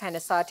can kind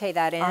of saute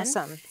that in.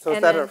 Awesome. So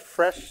is that a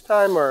fresh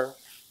thyme or?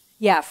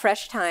 Yeah,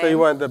 fresh thyme. So you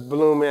want it to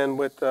bloom in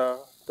with the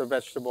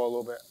vegetable a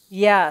little bit?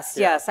 Yes,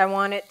 yes. I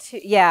want it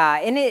to,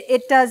 and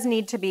it does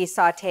need to be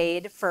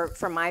sauteed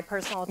for my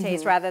personal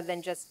taste rather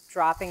than just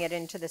dropping it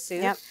into the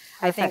soup. Yep,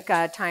 I think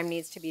thyme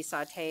needs to be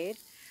sauteed.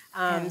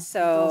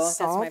 So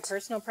that's my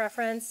personal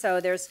preference. So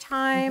there's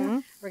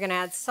thyme. We're going to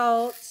add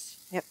salt.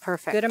 Yep,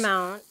 perfect. Good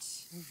amount.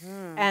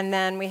 And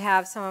then we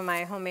have some of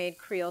my homemade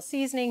Creole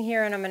seasoning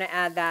here, and I'm going to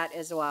add that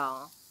as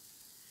well.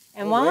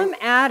 And while I'm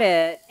at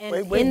it, and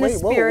in the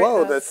spirit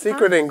whoa, the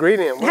secret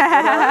ingredient.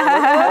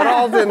 What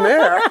all's in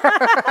there?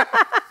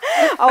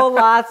 Oh,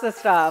 lots of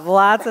stuff.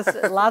 Lots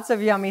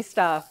of yummy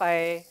stuff. If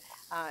I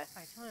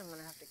tell you, I'm going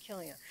to have to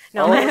kill you.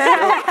 No.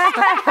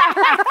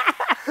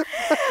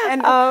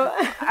 And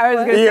I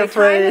was going to say,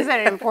 thyme is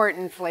an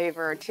important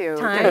flavor too.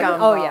 Thyme. To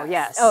gumbo. Oh,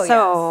 yes. Oh,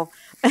 so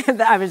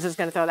I was just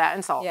going to throw that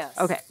in salt. Yes.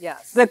 Okay.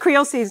 Yes. The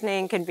Creole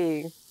seasoning can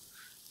be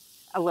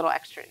a little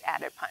extra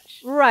added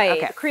punch. Right.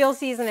 Okay. Creole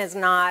season is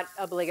not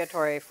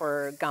obligatory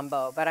for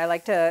gumbo, but I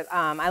like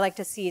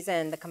to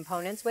season the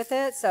components with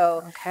it.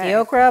 So the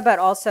okra, but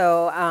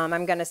also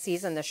I'm going to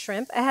season the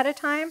shrimp ahead of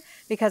time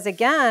because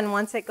again,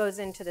 once it goes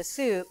into the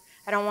soup,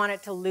 I don't want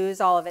it to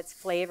lose all of its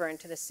flavor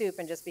into the soup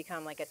and just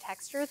become like a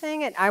texture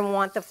thing. I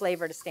want the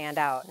flavor to stand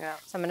out. Yeah.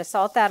 So I'm going to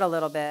salt that a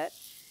little bit.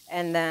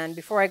 And then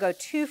before I go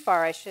too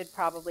far, I should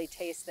probably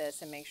taste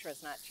this and make sure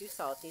it's not too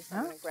salty. So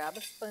I'm going to grab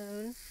a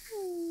spoon.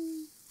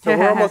 So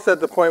we're almost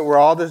at the point where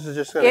all this is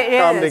just going to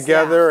come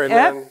together, and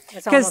then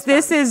because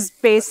this is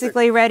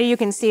basically ready. You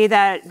can see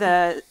that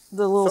the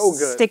little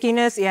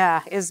stickiness,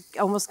 is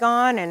almost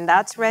gone, and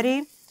that's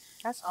ready.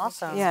 That's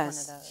awesome.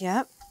 Yes.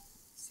 Yep.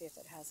 See if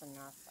it has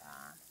enough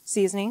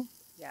seasoning.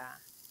 Yeah.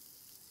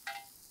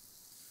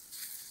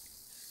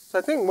 So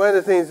I think one of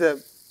the things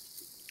that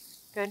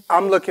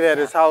I'm looking at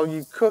is how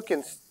you cook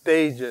in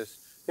stages.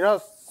 You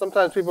know,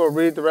 sometimes people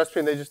read the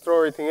recipe and they just throw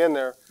everything in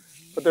there.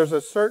 But there's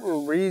a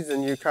certain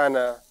reason you kind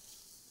of,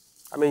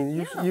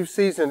 you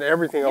seasoned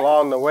everything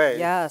along the way.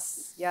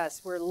 Yes,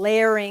 yes. We're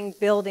layering,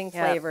 building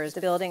flavors,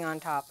 building on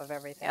top of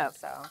everything.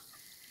 So,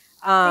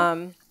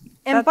 and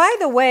by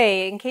the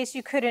way, in case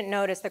you couldn't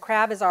notice, the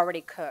crab is already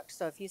cooked.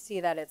 So if you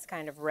see that it's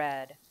kind of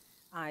red,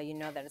 you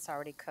know that it's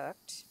already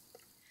cooked.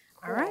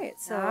 Cool. All right,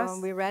 so are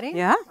we ready?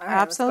 Yeah, all right,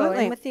 absolutely. Let's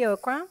go in with the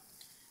okra.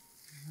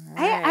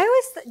 Right. I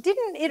always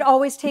didn't it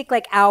always take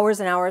like hours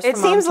and hours for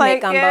Mom to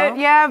make gumbo? It,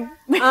 yeah.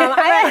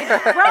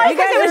 Right,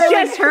 because it was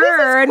just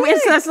her, and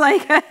it's just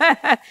like,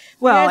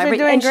 well,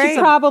 and she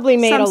probably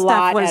made a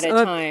lot at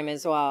a time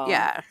as well.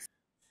 Yeah.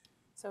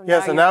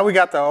 So now we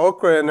got the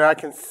okra in there. I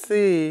can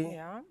see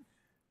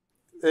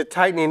it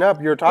tightening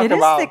up. You're talking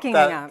about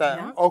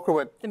that okra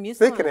would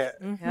thicken it.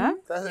 Yeah.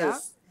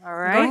 All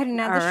right. Go ahead and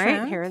add the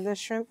shrimp. Here the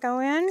shrimp go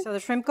in. So the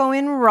shrimp go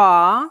in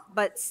raw,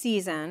 but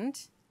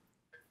seasoned.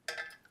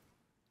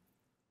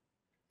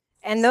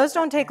 And those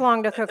don't take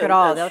long to cook at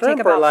all. They'll take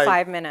about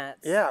 5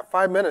 minutes. Yeah,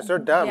 5 minutes. They're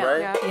done,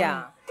 right?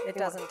 Yeah. It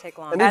doesn't take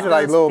long. And these are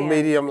like little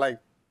medium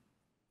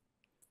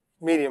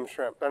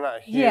shrimp. They're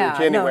not huge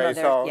anyway,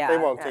 so they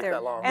won't take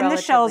that long. And the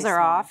shells are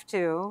off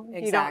too.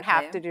 Exactly. You don't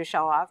have to do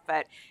shell off,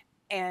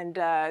 and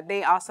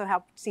they also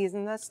help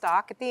season the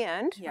stock at the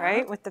end,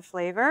 right, with the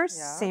flavors.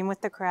 Yeah. Same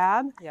with the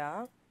crab.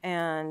 Yeah.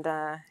 And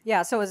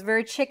so it was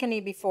very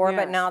chickeny before,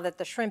 but now that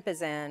the shrimp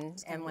is in,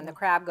 and when the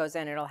crab goes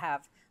in, it'll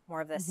have more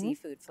of the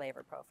seafood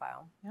flavor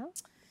profile. Yeah.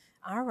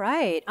 All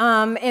right.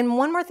 And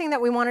one more thing that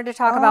we wanted to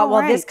talk about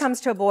while this comes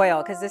to a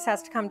boil, because this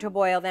has to come to a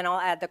boil, then I'll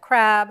add the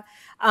crab,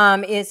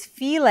 is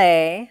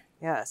filet.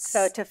 Yes.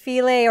 So to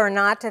filet or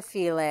not to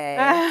filet,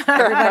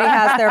 everybody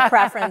has their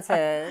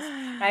preferences.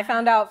 I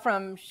found out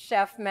from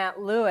Chef Matt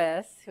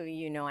Lewis, who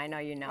I know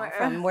you know,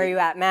 from Where You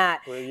At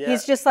Matt.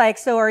 He's just like,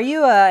 so are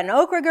you an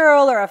okra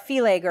girl or a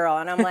filet girl?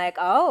 And I'm like,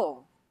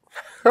 oh,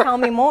 tell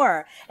me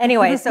more.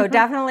 Anyway, so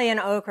definitely an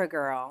okra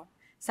girl.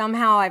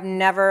 Somehow I've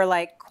never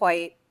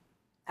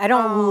I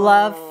don't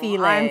love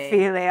filet. I'm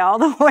filet all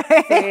the way.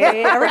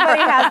 See,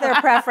 everybody has their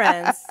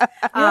preference.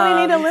 You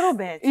only need a little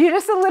bit. You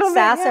just a little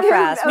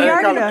sassafras. bit.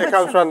 It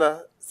comes from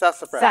the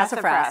sassafras.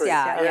 Sassafras,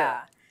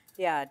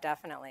 yeah,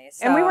 definitely.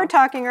 So, and we were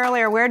talking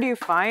earlier, where do you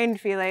find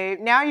filet?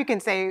 Now you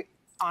can say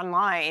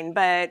online,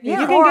 but you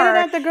can get it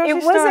at the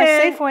grocery store,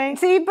 Safeway.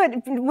 See,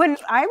 but when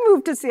I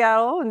moved to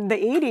Seattle in the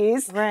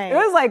 80s, it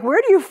was like,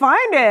 where do you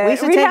find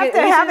it? We'd have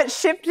to have it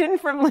shipped in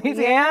from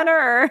Louisiana.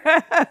 Or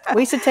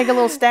we used to take a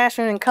little stash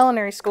in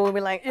culinary school and be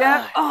like, we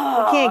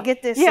can't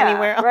get this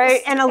anywhere else.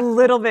 Right, and a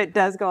little bit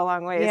does go a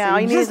long way. Yeah, so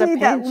you just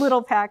need that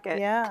little packet.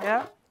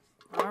 Yeah.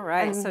 All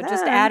right, so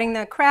just adding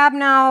the crab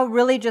now,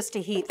 really just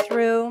to heat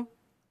through.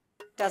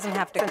 Doesn't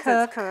have to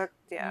cook. It's cooked,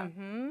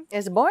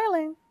 It's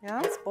boiling.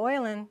 Yeah, it's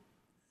boiling.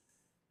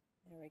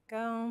 There we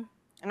go.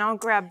 And I'll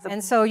grab the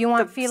And so you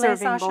want filet,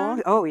 Sasha?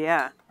 bowl. Oh,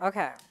 yeah.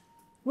 Okay.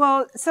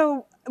 Well,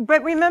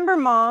 but remember,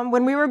 Mom,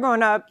 when we were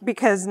growing up,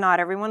 because not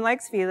everyone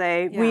likes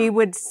filet, we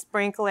would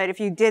sprinkle it. If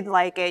you did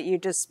like it, you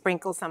just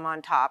sprinkle some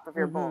on top of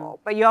your bowl.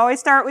 But you always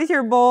start with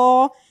your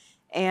bowl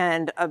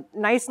and a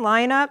nice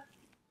lineup,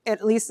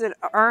 at least at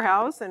our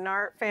house and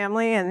our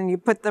family, and then you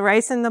put the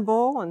rice in the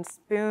bowl and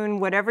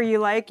spoon whatever you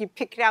like. You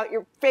pick out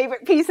your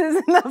favorite pieces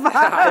in the bottom.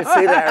 I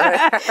see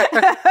that,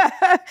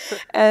 right?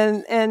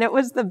 and it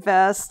was the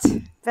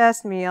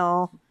best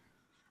meal.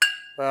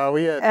 Well,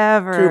 we had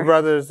Ever. 2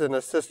 brothers and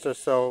a sister,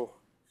 so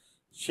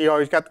she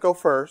always got to go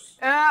first.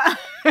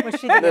 Was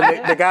she And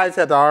then the guys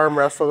had to arm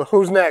wrestle.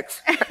 Who's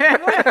next?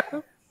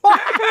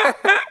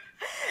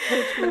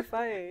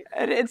 fight?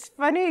 And it's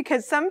funny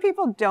because some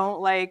people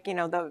don't like,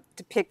 to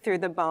pick through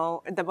the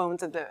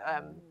bones of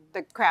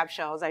the crab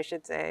shells, I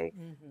should say.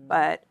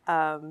 But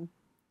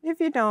if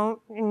you don't,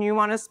 and you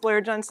want to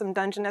splurge on some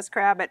Dungeness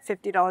crab at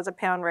 $50 a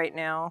pound right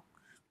now,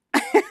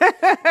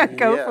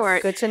 go for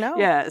it. Good to know.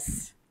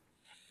 Yes.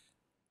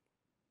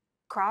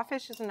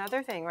 Crawfish is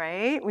another thing,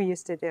 right? We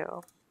used to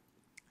do.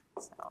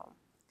 So,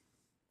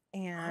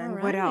 and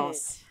what right.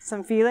 else?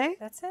 Some filet?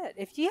 That's it.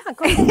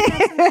 Go ahead and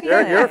have some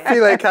filet. You're a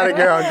filet kind of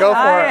girl. Go for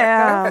I it.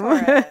 am. Go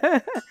for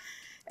it.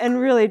 And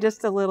really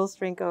just a little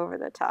sprinkle over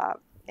the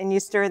top. And you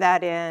stir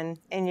that in,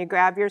 and you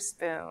grab your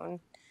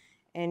spoon,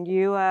 and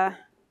you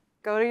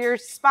go to your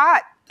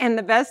spot. And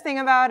the best thing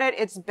about it,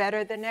 it's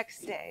better the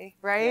next day,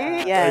 right?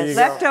 Yes. There you go.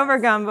 Leftover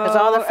gumbo. Because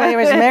all the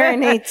flavors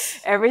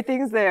marinate.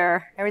 Everything's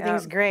there.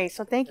 Everything's great.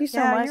 So thank you so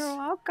Yeah, much, you're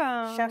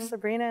welcome. Chef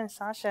Sabrina and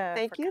Sasha,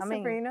 Thank for you, coming.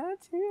 Sabrina,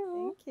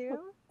 too. Thank you.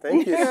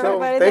 Thank you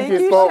everybody. thank you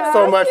Thank you, so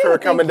Chef. much for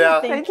coming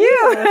down. Thank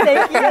you.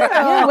 Thank you.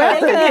 You're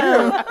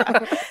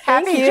welcome.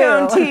 Happy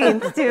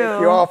Juneteenth, too.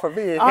 Thank you all for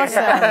being here.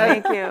 Awesome.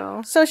 Thank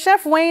you. So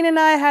Chef Wayne and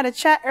I had a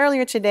chat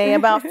earlier today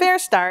about Fair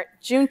Start,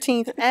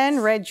 Juneteenth,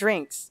 and red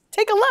drinks.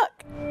 Take a look.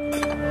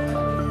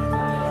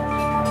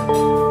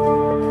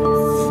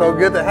 So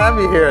good to have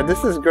you here.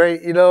 This is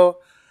great.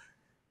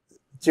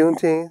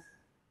 Juneteenth,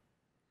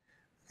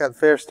 got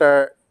Fair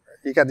Start,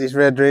 you got these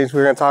red drinks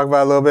we're going to talk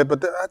about a little bit,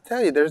 but I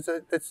tell you, it's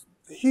a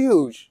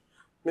huge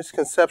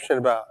misconception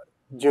about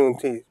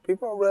Juneteenth.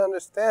 People don't really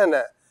understand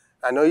that.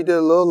 I know you did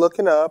a little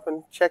looking up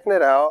and checking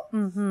it out.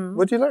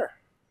 What'd you learn?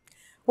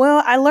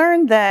 Well, I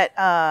learned that,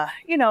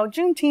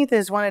 Juneteenth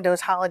is one of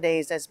those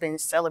holidays that's been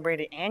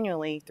celebrated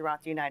annually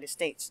throughout the United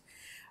States.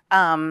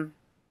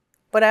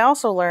 But I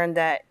also learned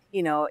that,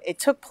 it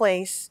took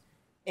place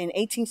in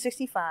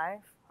 1865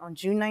 on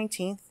June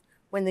 19th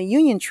when the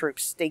Union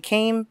troops, they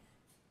came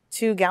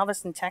to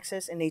Galveston,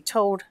 Texas, and they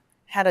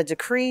had a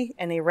decree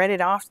and they read it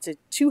off to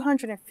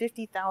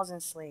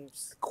 250,000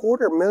 slaves.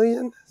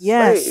 250,000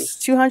 Yes, slaves?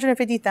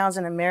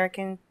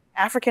 250,000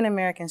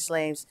 African-American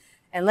slaves,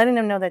 and letting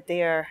them know that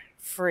they are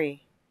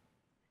free.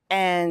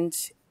 And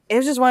it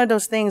was just one of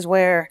those things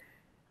where,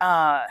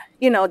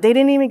 they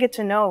didn't even get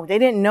to know. They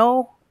didn't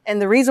know. And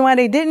the reason why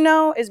they didn't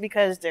know is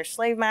because their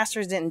slave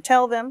masters didn't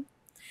tell them.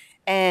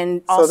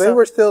 And also, So they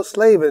were still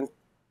slaving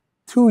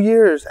 2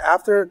 years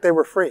after they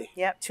were free.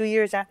 Yep, 2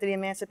 years after the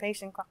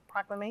Emancipation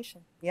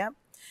Proclamation. Yep.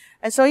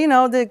 And so,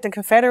 the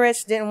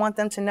Confederates didn't want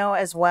them to know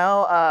as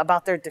well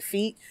about their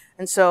defeat.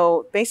 And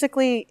so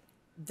basically,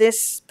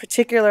 this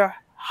particular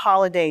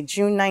holiday,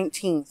 June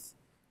 19th,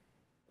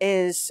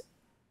 is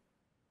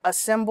a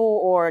symbol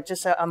or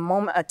just a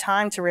moment, a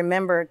time to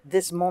remember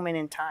this moment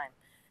in time.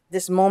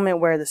 This moment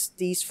where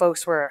these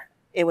folks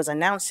it was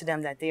announced to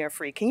them that they are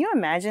free. Can you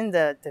imagine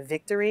the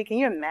victory? Can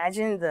you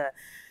imagine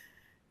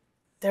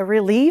the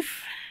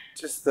relief?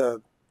 Just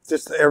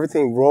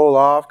everything roll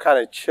off, kind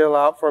of chill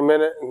out for a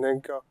minute, and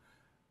then go.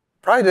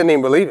 Probably didn't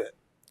even believe it.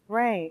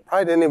 Right.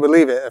 Probably didn't even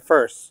believe it at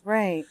first.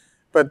 Right.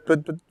 But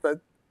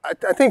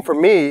I think for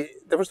me,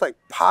 there was like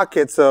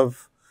pockets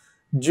of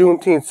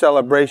Juneteenth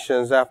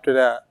celebrations after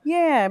that.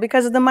 Yeah,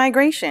 because of the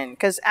migration.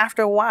 Because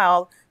after a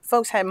while,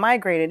 folks had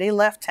migrated. They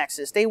left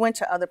Texas. They went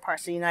to other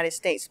parts of the United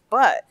States.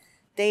 But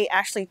they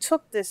actually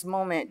took this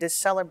moment, this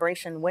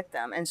celebration with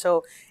them. And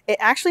so it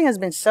actually has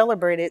been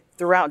celebrated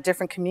throughout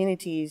different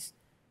communities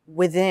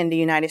within the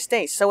United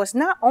States. So it's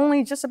not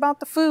only just about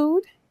the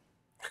food.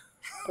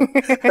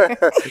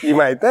 You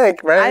might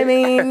think, right? I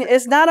mean,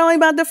 it's not only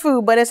about the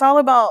food, but it's all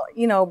about,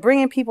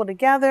 bringing people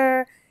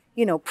together,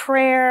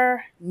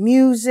 prayer,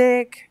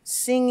 music,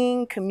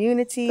 singing,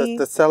 community.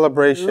 The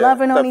celebration,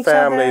 loving on the each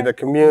family, other. the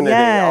community,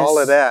 Yes. all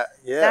of that.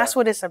 Yeah. That's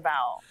what it's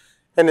about.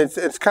 And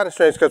it's kind of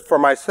strange because for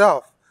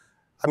myself,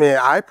 I mean,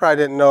 I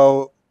probably didn't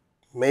know,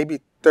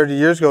 maybe 30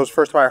 years ago was the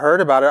first time I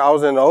heard about it. I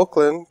was in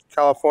Oakland,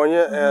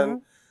 California,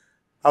 and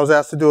I was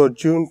asked to do a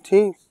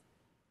Juneteenth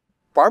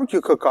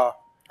barbecue cook-off.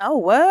 Oh,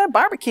 what?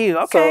 Barbecue.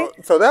 Okay.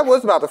 So that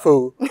was about the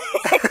food.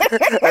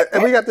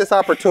 And we got this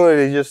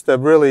opportunity just to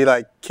really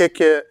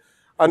kick it,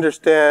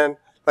 understand.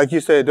 Like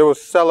you said, there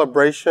was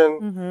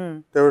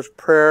celebration, there was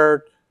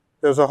prayer,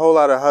 there was a whole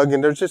lot of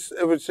hugging. It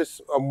was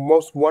just a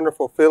most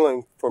wonderful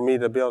feeling for me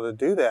to be able to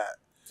do that.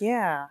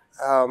 Yeah.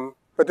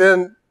 But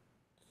then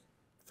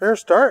Fair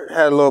Start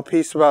had a little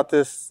piece about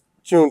this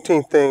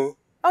Juneteenth thing.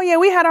 Oh, yeah.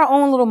 We had our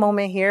own little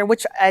moment here,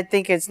 which I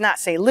think is not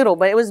say little,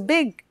 but it was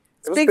big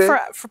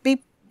It's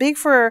big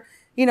for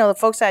you know, the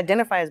folks that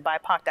identify as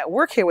BIPOC that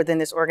work here within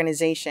this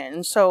organization.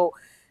 And so,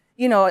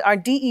 you know, our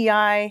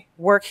DEI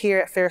work here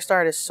at Fair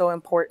Start is so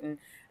important.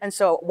 And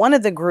so one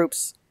of the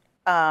groups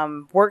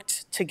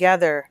worked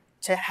together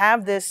to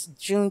have this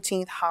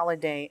Juneteenth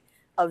holiday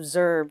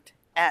observed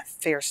at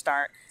Fair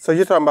Start. So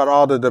you're talking about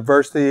all the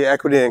diversity,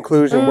 equity, and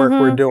inclusion work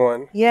we're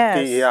doing.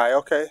 Yes. DEI,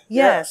 okay.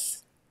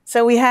 Yes. Yeah.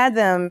 So we had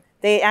them,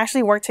 they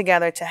actually worked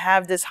together to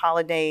have this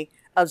holiday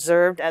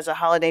observed as a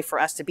holiday for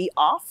us to be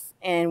off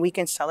and we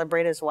can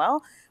celebrate as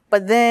well.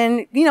 But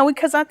then, you know,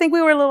 because I think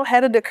we were a little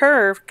ahead of the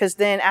curve, because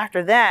then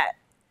after that,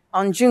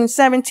 on June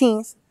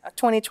 17th,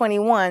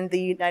 2021, the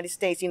United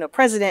States, you know,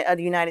 President of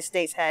the United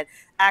States had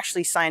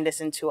actually signed this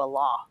into a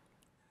law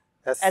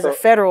as a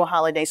federal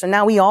holiday. So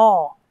now we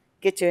all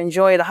get to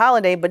enjoy the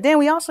holiday, but then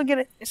we also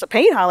get it's a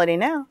paid holiday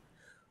now.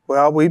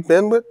 Well, we've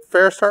been with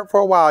Fair Start for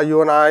a while,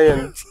 you and I,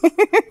 and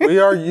we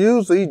are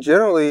usually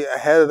generally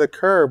ahead of the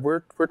curve.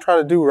 We're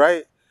trying to do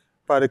right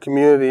by the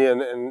community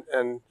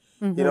and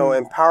you know,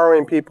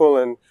 empowering people.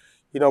 And,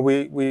 you know,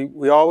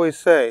 we always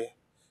say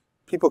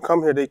people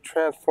come here, they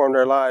transform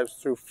their lives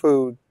through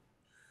food,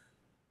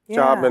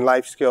 job and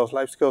life skills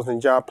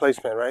and job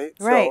placement, right?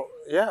 Right. So,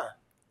 yeah,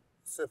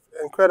 it's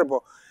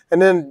incredible.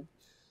 And then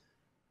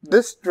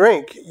this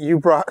drink you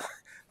brought,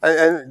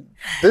 and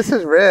this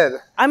is red.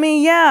 I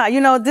mean, yeah,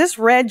 you know, this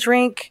red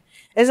drink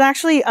is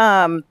actually,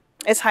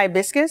 it's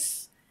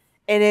hibiscus.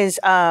 It is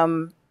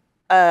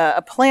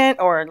a plant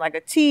or like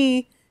a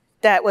tea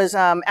that was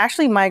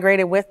actually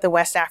migrated with the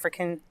West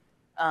African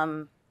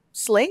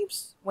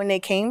slaves when they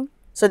came.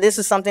 So this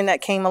is something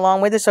that came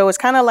along with it. So it's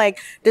kind of like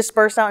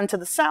dispersed out into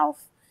the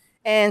South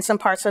and some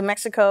parts of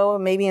Mexico,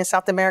 maybe in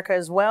South America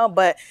as well.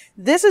 But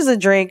this is a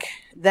drink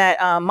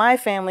that my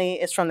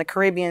family is from the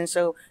Caribbean.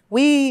 So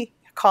we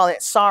call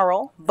it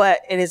sorrel,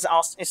 but it's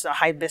a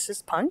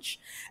hibiscus punch.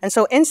 And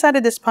so inside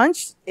of this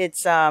punch,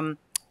 it's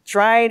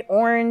dried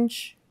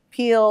orange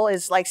peel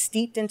is like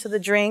steeped into the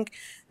drink.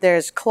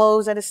 There's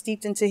cloves that is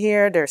steeped into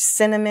here. There's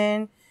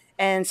cinnamon.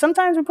 And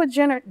sometimes we put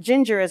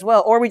ginger as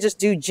well, or we just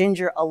do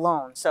ginger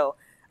alone. So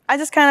I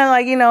just kind of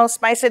like, you know,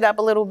 spice it up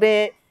a little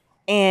bit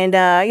and,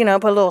 you know,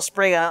 put a little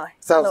Spiga,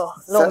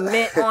 little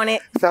mint on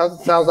it.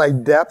 Sounds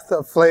like depth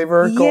of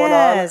flavor going on.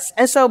 Yes.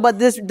 And so, but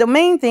the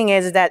main thing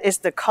is that it's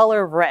the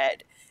color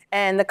red.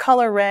 And the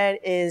color red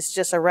is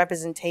just a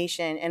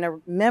representation and a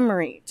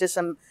memory, just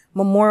a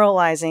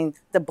memorializing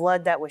the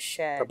blood that was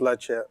shed. The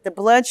bloodshed. The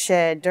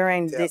bloodshed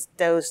during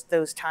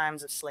those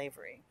times of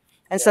slavery.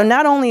 And so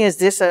not only is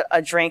this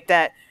a drink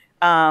that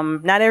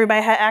not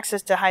everybody had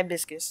access to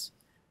hibiscus.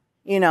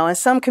 You know, in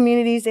some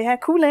communities they had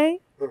Kool-Aid.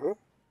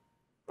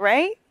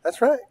 Right?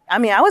 That's right. I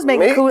mean, I was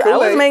making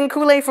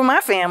Kool-Aid for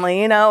my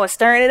family, you know, and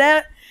stirring it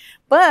up.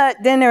 But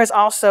then there's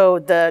also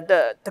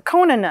the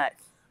coconut nut.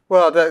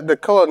 Well, the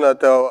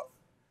coconut nut, though,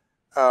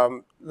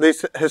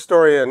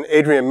 historian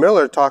Adrian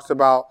Miller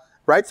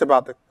writes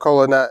about the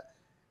coconut nut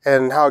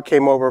and how it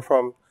came over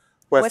from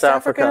West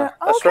Africa.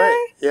 That's okay.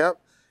 right. Yep.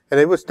 And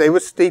they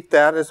would steep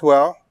that as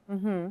well.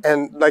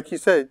 And like you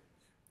said,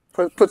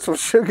 put some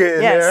sugar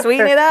in there.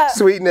 Sweeten it up.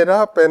 Sweeten it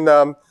up.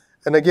 And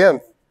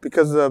again,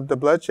 because of the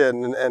bloodshed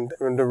and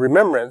the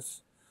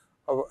remembrance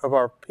of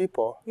our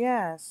people.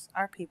 Yes,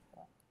 our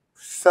people.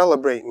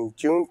 Celebrating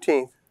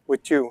Juneteenth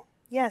with you.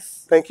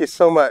 Yes. Thank you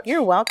so much.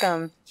 You're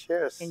welcome.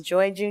 Cheers.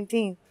 Enjoy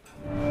Juneteenth.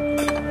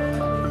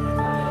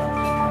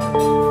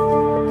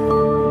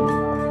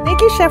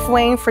 Thank you, Chef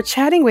Wayne, for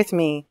chatting with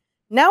me.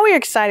 Now we are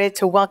excited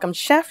to welcome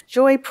Chef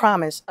Joy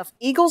Promise of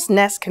Eagle's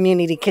Nest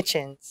Community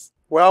Kitchens.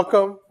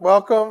 Welcome,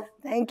 welcome.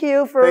 Thank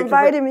you for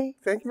inviting me.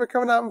 Thank you for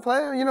coming out and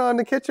playing, you know, in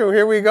the kitchen.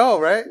 Here we go,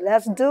 right?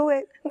 Let's do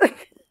it.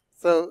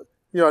 So,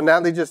 you know,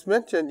 Natalie just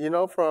mentioned, you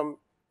know, from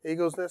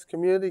Eagle's Nest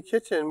Community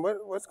Kitchen.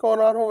 What's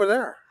going on over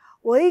there?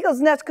 Well, Eagle's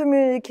Nest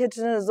Community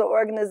Kitchen is an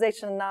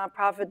organization, a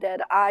nonprofit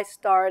that I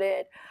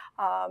started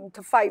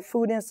to fight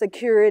food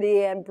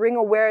insecurity and bring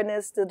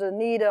awareness to the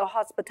need of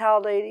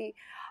hospitality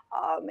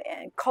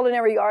and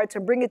culinary arts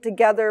and bring it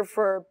together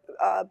for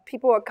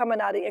people who are coming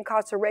out of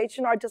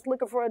incarceration or just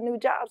looking for a new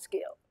job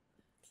skill.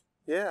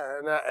 Yeah,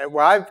 and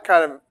well, I've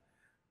kind of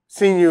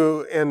seen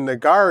you in the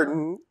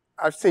garden.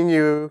 I've seen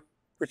you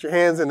with your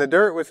hands in the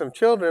dirt with some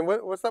children.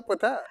 What's up with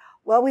that?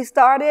 Well, we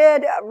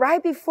started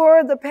right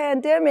before the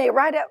pandemic,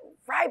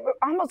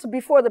 almost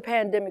before the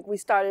pandemic, we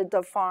started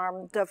the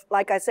farm.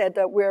 Like I said,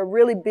 that we're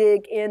really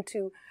big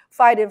into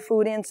fighting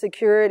food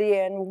insecurity.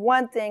 And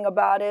one thing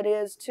about it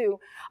is to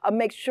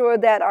make sure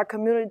that our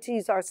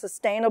communities are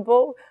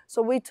sustainable.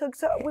 So we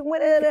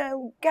went in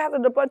and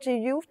gathered a bunch of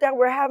youth that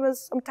were having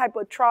some type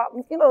of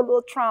trauma, you know, a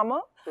little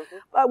trauma.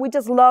 But we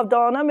just loved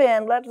on them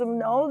and let them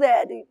know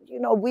that, you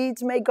know,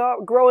 weeds may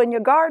grow in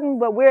your garden,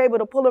 but we're able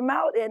to pull them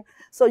out. And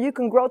so you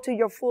can grow to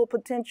your full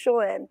potential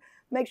and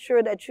make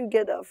sure that you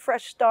get a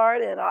fresh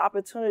start and an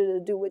opportunity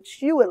to do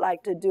what you would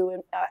like to do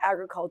in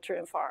agriculture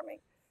and farming.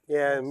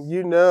 Yeah, and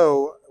you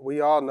know,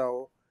 we all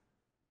know,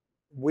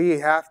 we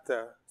have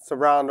to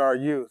surround our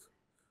youth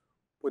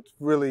with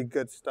really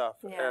good stuff.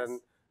 Yes.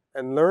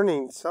 And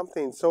learning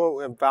something so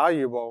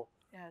invaluable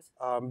Yes.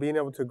 Being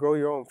able to grow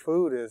your own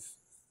food is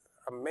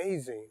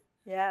amazing.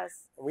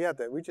 Yes. We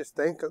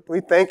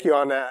thank you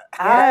on that. It's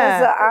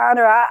an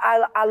honor.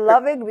 I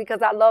love it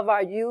because I love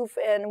our youth,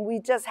 and we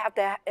just have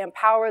to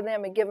empower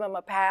them and give them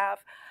a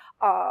path.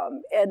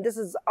 And this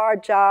is our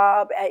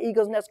job at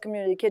Eagles Nest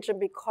Community Kitchen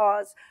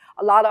because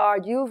a lot of our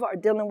youth are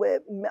dealing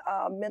with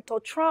mental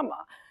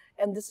trauma.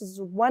 And this is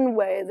one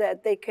way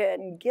that they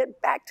can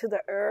get back to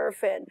the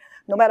earth, and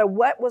no matter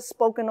what was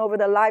spoken over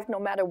their life, no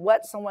matter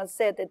what someone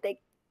said that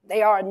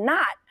they are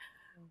not,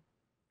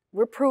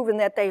 we're proving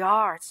that they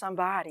are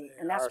somebody.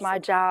 And that's my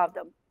job,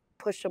 to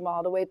push them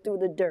all the way through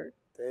the dirt.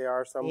 They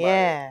are somebody.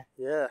 Yeah.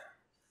 Yeah.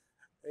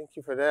 Thank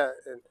you for that.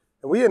 And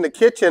we in the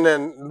kitchen,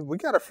 and we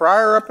got a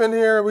fryer up in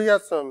here. We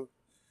got some,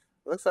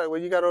 looks like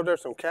what you got over there,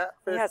 some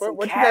catfish.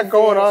 What you got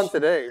going on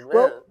today, man?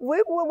 Well,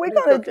 we're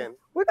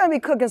gonna be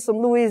cooking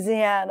some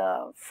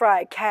Louisiana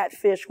fried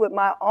catfish with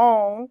my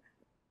own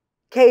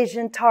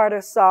Cajun tartar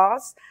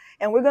sauce.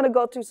 And we're going to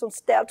go through some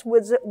steps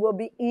which will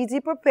be easy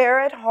to prepare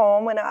at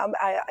home. And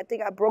I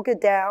think I broke it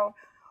down.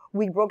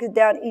 We broke it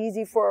down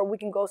easy we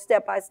can go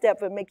step by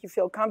step and make you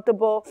feel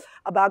comfortable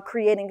about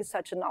creating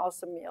such an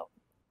awesome meal.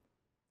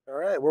 All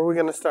right, where are we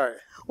going to start?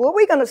 Well,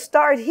 we're going to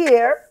start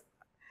here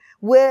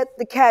with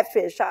the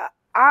catfish.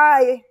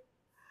 I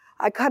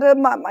cut up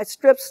my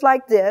strips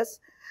like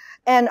this,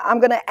 and I'm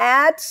going to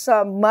add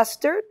some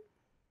mustard.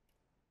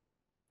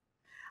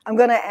 I'm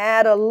going to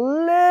add a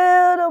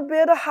little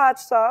bit of hot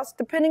sauce,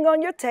 depending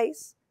on your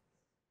taste.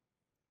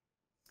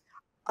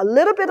 A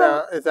little bit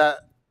of... Is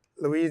that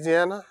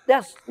Louisiana?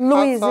 That's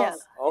Louisiana.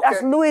 Okay.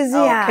 That's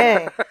Louisiana.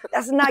 Okay.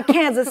 That's not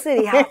Kansas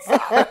City hot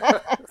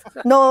sauce.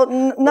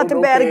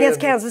 Nothing bad against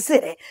Kansas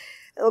City.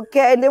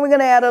 Okay, and then we're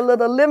going to add a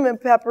little lemon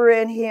pepper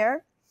in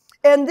here.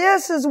 And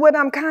this is what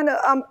I'm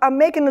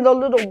making it a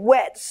little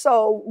wet.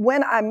 So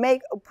when I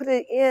put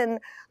it in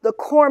the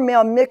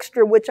cornmeal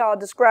mixture, which I'll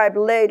describe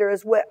later,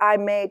 is what I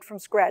made from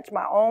scratch,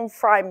 my own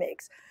fry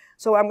mix.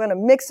 So I'm going to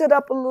mix it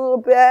up a little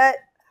bit.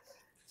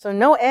 So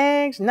no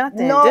eggs,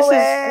 nothing. No this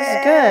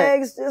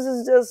eggs. Is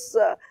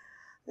good.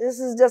 This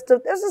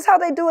is how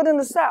they do it in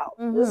the South.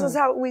 Mm-hmm. This is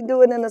how we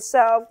do it in the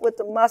South with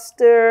the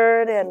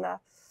mustard and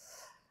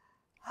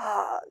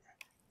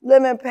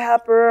lemon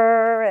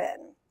pepper,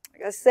 and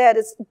like I said,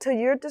 it's to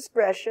your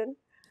discretion.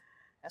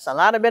 That's a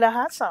lot of bit of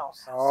hot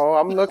sauce. Oh,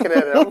 I'm looking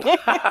at it.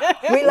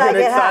 We like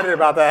it excited hot.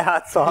 about that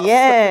hot sauce.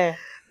 Yeah,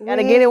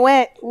 gotta get it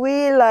wet.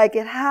 We like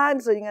it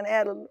hot, so you're gonna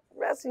add the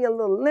rest of your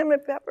little lemon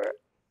pepper,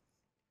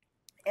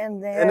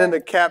 and then the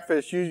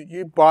catfish.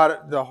 You bought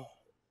it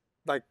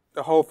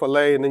the whole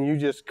fillet, and then you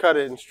just cut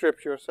it and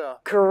stripped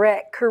yourself.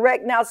 Correct.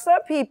 Now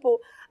some people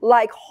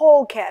like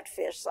whole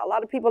catfish. So a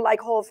lot of people like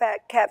whole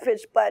fat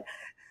catfish, but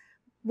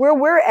where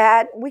we're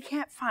at, we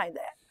can't find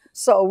that.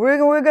 So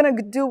we're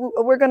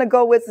gonna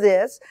go with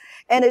this,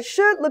 and it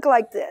should look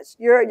like this.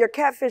 Your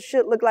catfish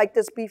should look like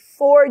this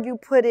before you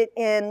put it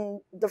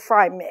in the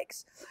fry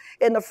mix.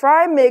 And the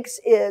fry mix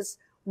is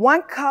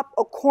 1 cup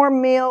of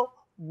cornmeal,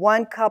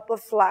 1 cup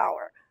of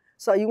flour.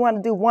 So you want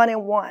to do 1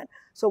 and 1.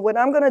 So what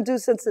I'm gonna do,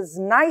 since it's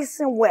nice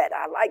and wet,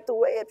 I like the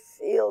way it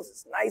feels.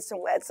 It's nice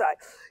and wet. So I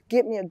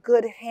get me a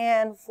good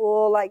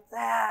handful like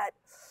that.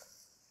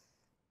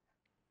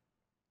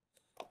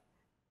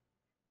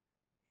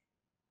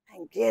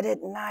 And get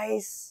it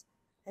nice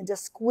and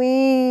just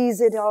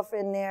squeeze it off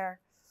in there.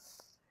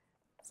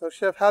 So,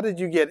 Chef, how did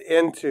you get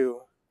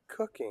into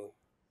cooking?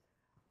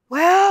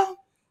 Well,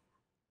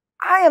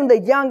 I am the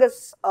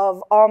youngest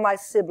of all my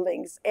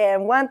siblings.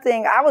 And one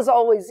thing, I was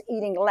always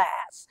eating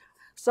last.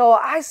 So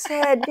I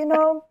said,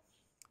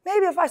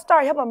 maybe if I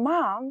start helping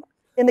Mom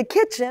in the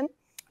kitchen,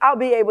 I'll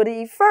be able to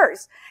eat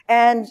first.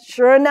 And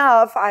sure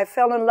enough, I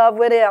fell in love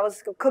with it. I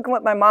was cooking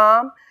with my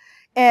mom.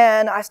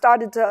 And I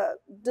started to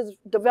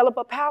develop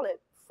a palate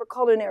for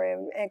culinary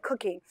and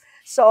cooking.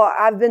 So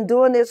I've been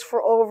doing this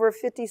for over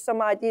 50 some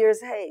odd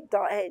years. Hey.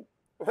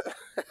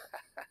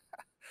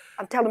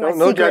 I'm telling my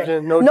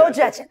secret. No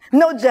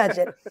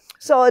judging.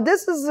 So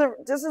this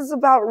is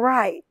about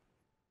right.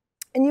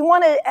 And you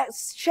want to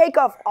shake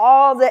off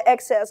all the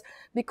excess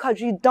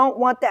because you don't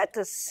want that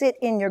to sit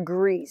in your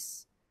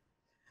grease.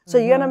 So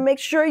you're going to make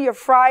sure your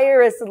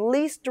fryer is at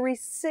least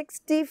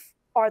 360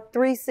 or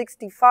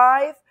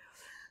 365.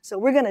 So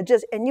we're going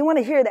to and you want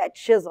to hear that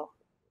chisel.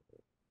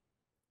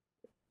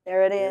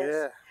 There it is.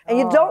 Yeah. And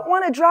you don't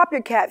want to drop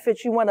your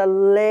catfish. You want to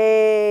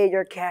lay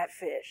your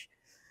catfish.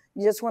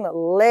 You just want to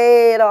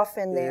lay it off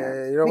in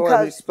there. Yeah, you don't want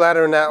to be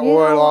splattering that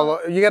oil all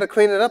over. You got to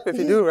clean it up if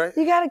you do, right?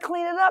 You got to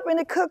clean it up, and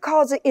it could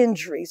cause an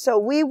injury. So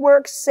we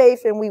work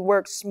safe and we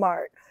work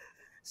smart.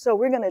 So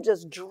we're going to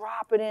just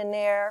drop it in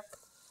there.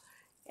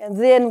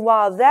 And then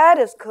while that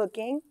is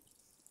cooking,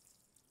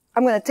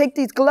 I'm going to take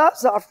these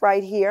gloves off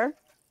right here.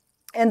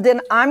 And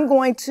then I'm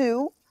going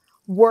to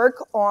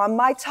work on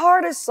my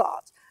tartar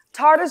sauce.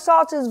 Tartar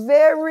sauce is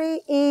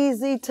very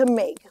easy to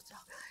make.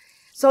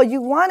 So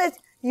you want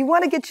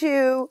to get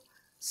you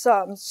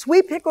some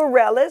sweet pickle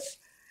relish,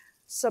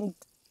 some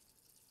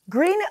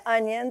green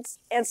onions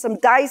and some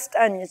diced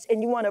onions,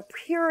 and you want to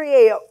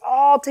puree it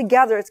all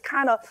together. It's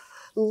kind of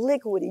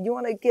liquidy. You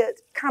want to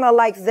get kind of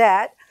like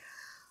that.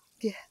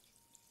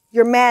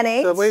 Your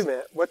mayonnaise. So wait a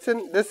minute. What's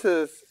in this?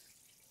 Is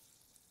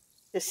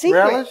The secret.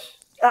 relish?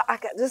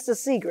 This is a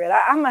secret.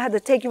 I'm gonna have to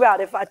take you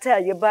out if I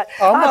tell you, but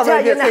Oh, I'm I'll not tell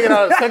ready you to take it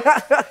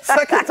now. out a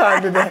second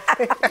time today.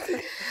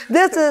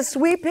 This is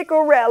sweet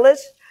pickle relish,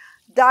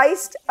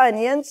 diced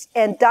onions,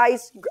 and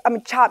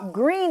chopped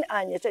green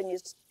onions, and you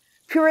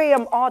puree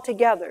them all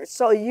together.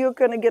 So you're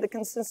gonna get a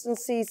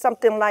consistency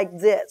something like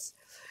this.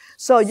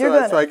 So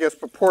you're So I guess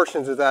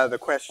proportions is out of the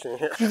question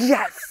here.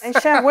 yes. And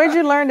Chef, where'd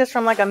you learn this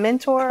from? Like a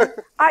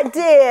mentor? I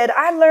did.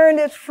 I learned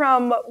it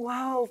from,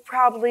 well,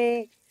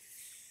 probably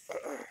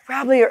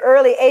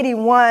early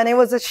 '81. It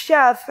was a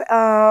chef,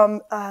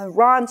 Ron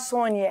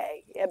Saunier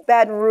at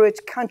Baton Rouge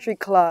Country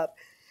Club.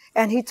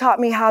 And he taught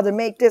me how to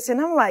make this. And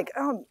I'm like,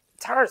 oh,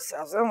 tartar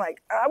sauce. I'm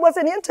like, I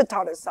wasn't into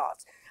tartar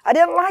sauce. I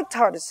didn't like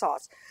tartar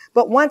sauce.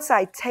 But once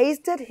I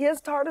tasted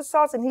his tartar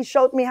sauce and he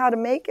showed me how to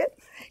make it,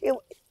 it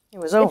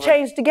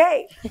changed the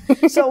game.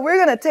 So we're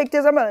going to take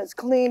this. I'm going to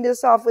clean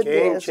this off with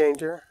Game this.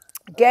 changer.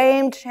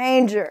 Game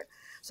changer.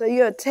 So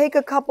you're going to take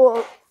a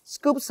couple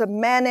scoops of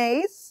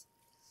mayonnaise.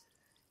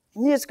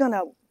 And you're just going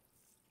to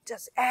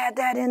just add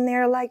that in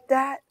there like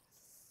that.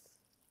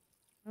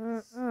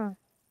 That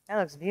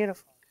looks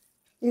beautiful.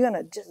 You're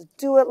going to just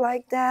do it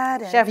like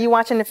that. And Chef, you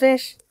watching the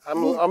fish?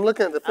 I'm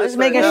looking at the fish. I was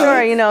making right now.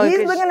 sure, you know, He's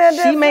 'cause looking at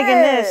the she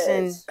making fish.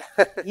 this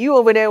and you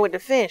over there with the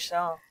fish.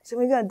 So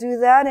we're going to do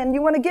that. And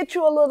you want to get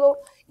you a little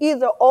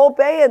either Old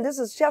Bay, and this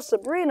is Chef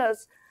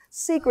Sabrina's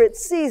secret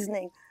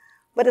seasoning.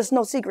 But it's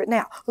no secret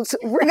now. So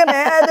we're going to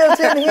add this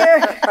in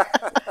here.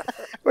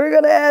 We're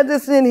going to add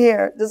this in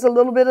here. Just a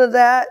little bit of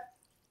that.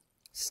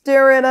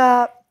 Stir it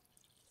up.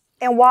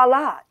 And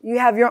voila, you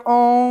have your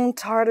own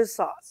tartar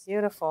sauce.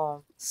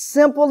 beautiful.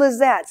 Simple as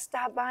that.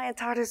 Stop buying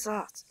tartar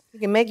sauce. You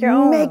can make your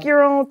own. Make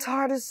your own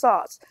tartar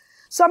sauce.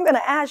 So I'm going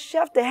to ask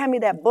Chef to hand me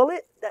that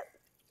bullet, that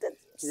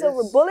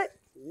silver bullet.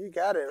 You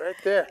got it right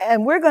there.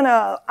 And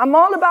I'm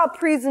all about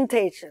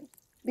presentation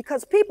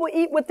because people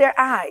eat with their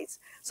eyes.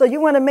 So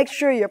you want to make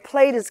sure your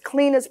plate is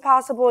clean as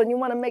possible, and you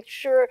want to make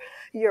sure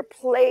your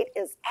plate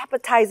is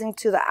appetizing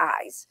to the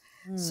eyes.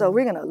 So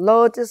we're going to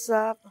load this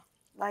up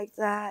like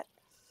that.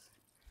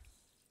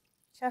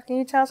 Chef, can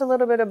you tell us a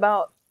little bit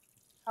about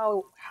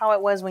how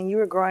it was when you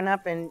were growing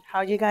up and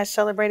how you guys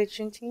celebrated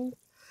Juneteenth?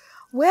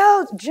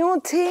 Well,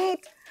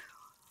 Juneteenth,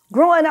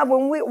 growing up,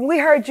 when we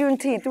heard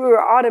Juneteenth, we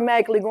were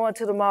automatically going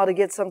to the mall to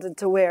get something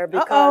to wear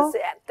because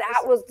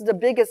that was the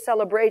biggest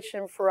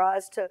celebration for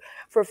us,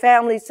 for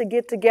families to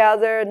get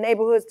together,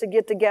 neighborhoods to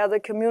get together,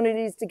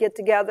 communities to get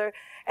together,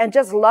 and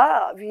just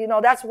love. You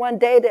know, that's one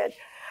day that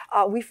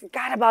we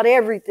forgot about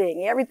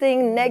everything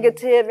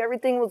negative,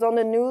 everything was on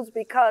the news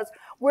because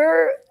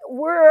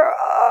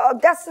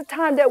that's the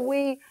time that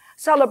we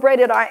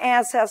celebrated our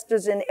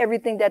ancestors and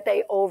everything that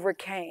they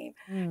overcame.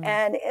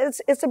 And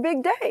it's a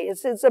big day.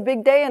 It's a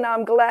big day, and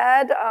I'm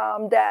glad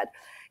that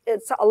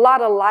it's a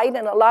lot of light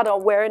and a lot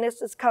of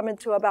awareness is coming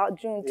to about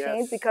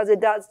Juneteenth because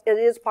it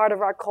is part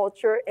of our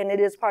culture and it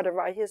is part of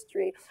our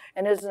history.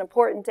 And it's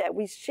important that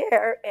we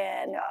share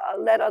and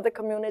let other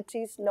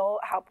communities know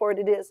how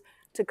important it is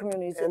to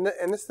communities. And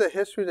it's the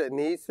history that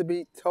needs to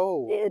be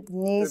told. It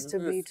needs to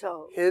be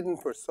told. Hidden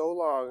for so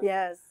long.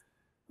 Yes.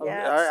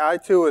 I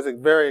too was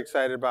very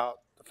excited about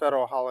the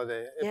federal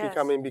holiday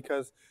becoming,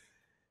 because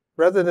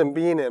rather than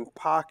being in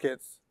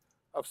pockets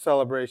of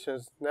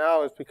celebrations,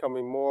 now it's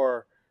becoming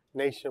more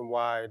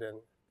nationwide,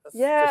 and that's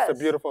just a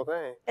beautiful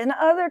thing. And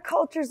other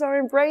cultures are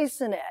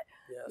embracing it.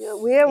 Yes.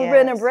 We haven't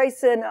been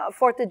embracing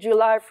 4th of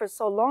July for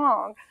so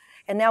long,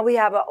 and now we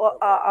have an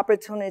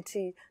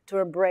opportunity to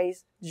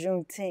embrace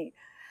Juneteenth.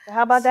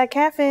 How about that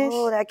catfish?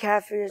 Oh, that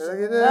catfish.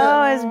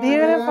 Oh, it's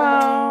beautiful.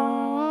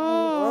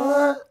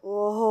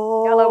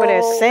 Oh. Y'all over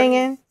there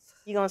singing?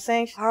 You gonna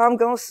sing? I'm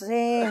gonna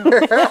sing.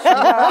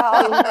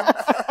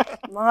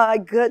 My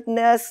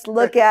goodness,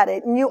 look at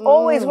it. And you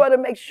always want to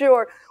make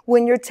sure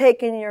when you're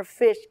taking your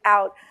fish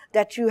out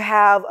that you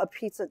have a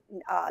piece of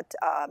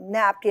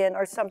napkin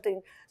or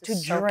something to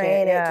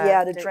drain it.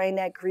 To drain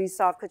that grease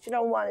off, because you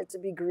don't want it to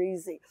be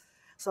greasy.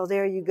 So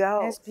there you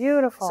go. It's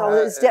beautiful. So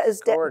it's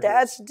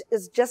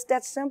just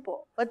that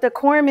simple. But the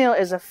cornmeal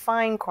is a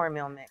fine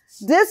cornmeal mix.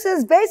 This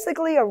is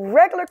basically a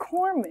regular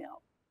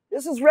cornmeal.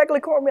 This is regular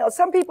cornmeal.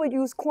 Some people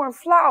use corn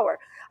flour.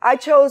 I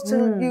chose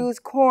to use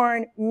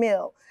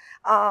cornmeal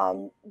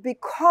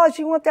because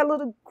you want that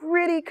little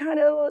gritty kind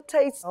of little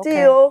taste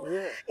still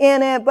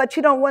in it, but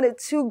you don't want it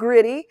too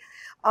gritty.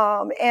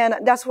 And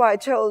that's why I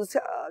chose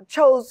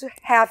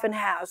half and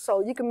half.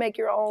 So you can make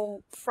your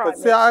own fry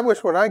mix. See, I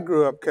wish when I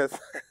grew up, because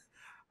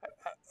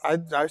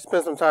I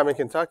spent some time in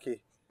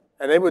Kentucky,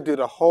 and they would do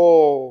the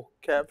whole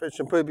catfish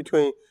and put it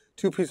between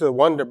two pieces of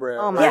Wonder Bread.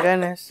 Oh my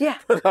goodness. Yeah.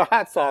 Put a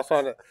hot sauce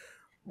on it.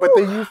 But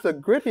they used the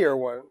grittier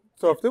one.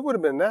 So if it would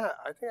have been that,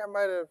 I think I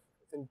might have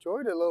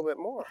enjoyed it a little bit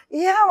more.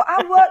 Yeah,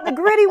 I was the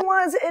gritty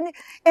ones, and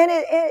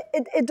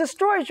it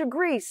destroys your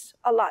grease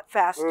a lot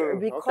faster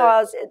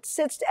because it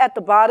sits at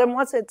the bottom.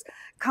 Once it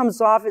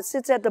comes off, it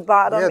sits at the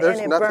bottom. Yeah, there's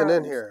and it nothing burns.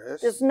 in here.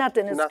 There's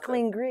nothing. It's nothing.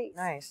 clean grease.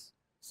 Nice.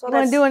 So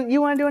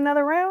You want to do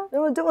another round? You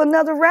want to do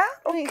another round?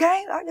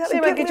 Okay. I gotta See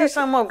if I can get you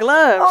some more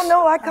gloves. Oh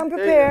no, I come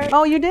prepared.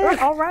 Oh, you did?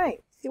 All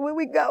right. Here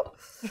we go.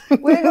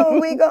 We're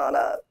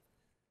gonna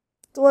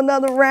do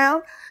another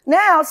round.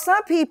 Now,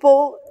 some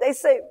people, they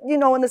say, in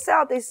the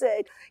South, they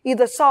say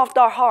either soft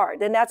or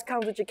hard, and that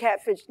comes with your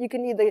catfish. You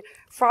can either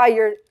fry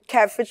your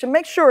catfish and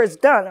make sure it's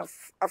done,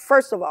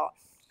 first of all.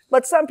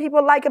 But some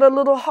people like it a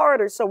little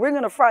harder, so we're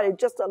going to fry it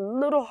just a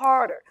little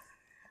harder.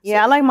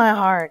 Yeah, I like mine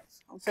hard,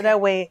 so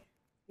that way,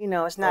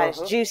 it's not as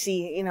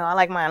juicy. I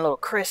like mine a little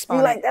crisp on it.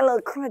 You like that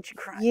little crunchy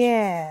crunch?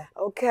 Yeah.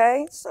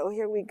 Okay, so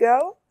here we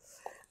go.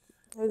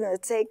 We're going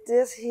to take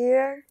this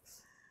here.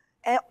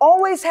 And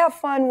always have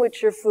fun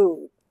with your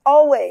food.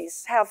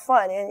 Always have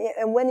fun.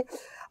 And when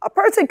a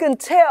person can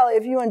tell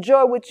if you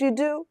enjoy what you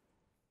do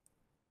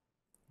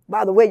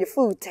by the way your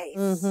food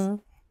tastes. Mm-hmm.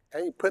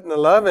 Hey, you putting the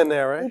love in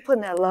there, right? You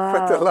putting that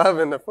love. Put the love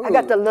in the food. I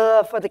got the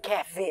love for the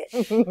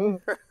catfish.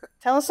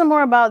 Tell us some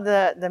more about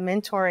the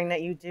mentoring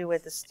that you do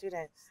with the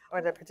students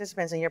or the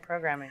participants in your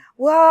programming.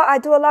 Well, I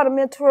do a lot of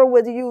mentor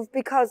with youth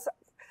because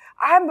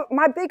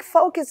my big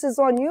focus is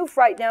on youth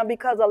right now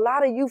because a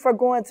lot of youth are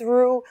going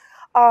through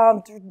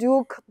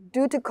due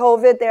to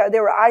COVID, they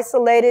were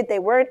isolated. They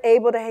weren't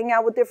able to hang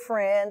out with their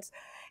friends.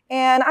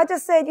 And I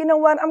just said, you know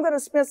what, I'm going to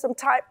spend some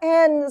time,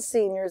 and the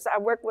seniors. I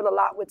work with a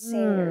lot with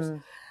seniors.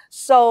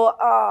 So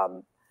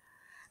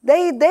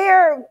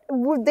they're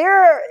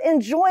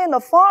enjoying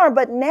the farm,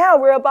 but now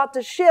we're about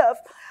to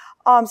shift.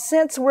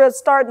 Since we're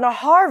starting to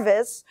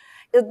harvest,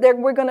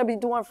 we're going to be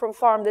doing from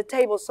farm to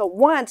table. So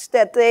once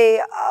that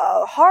they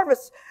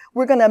harvest,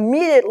 we're going to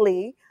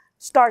immediately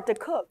start to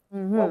cook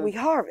what we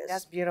harvest.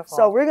 That's beautiful.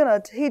 So we're going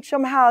to teach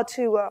them how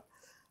to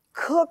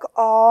cook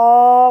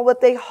all what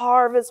they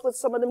harvest with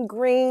some of them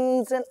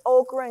greens and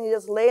okra, and you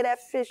just lay that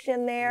fish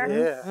in there.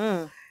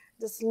 Yeah.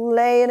 Just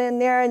lay it in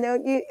there, and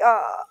then you,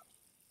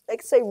 they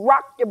say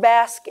rock your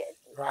basket.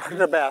 Rock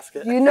the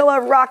basket. You know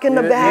what rocking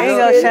the basket? There you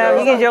go, Chef.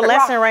 You get your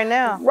lesson right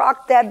now.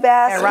 Rock that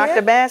basket. And rock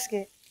the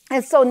basket.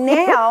 And so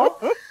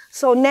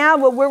now,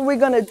 what we're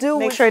going to do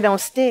Make sure it don't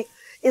stick.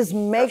 is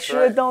make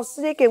sure it don't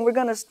stick, and we're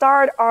going to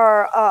start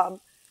our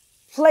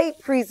plate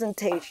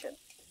presentation.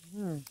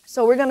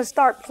 So we're going to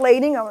start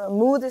plating. I'm going to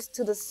move this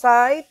to the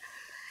side,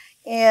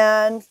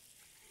 and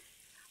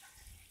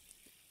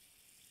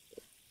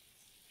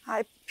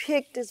I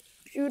picked this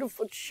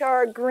beautiful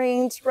chard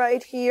greens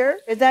right here.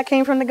 If that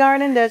came from the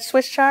garden, the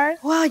Swiss chard?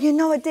 Well,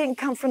 it didn't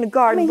come from the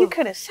garden. I mean, you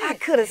could have said it. I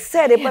could have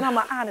said it, but I'm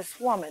an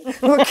honest woman.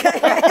 Okay.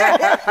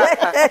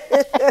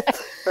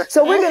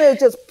 So we're going to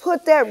just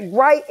put that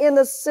right in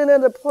the center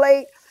of the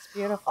plate. It's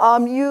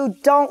beautiful. You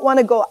don't want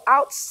to go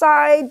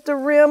outside the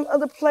rim of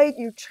the plate.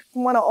 You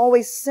want to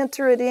always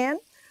center it in.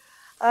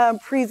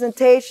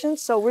 Presentation.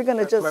 So we're going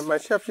to just... My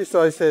chef used to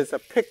always say it's a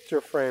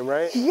picture frame,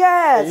 right?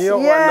 Yes, and you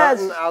don't want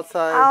nothing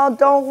outside I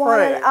don't want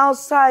frame. it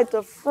outside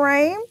the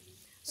frame.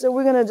 So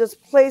we're going to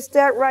just place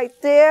that right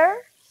there.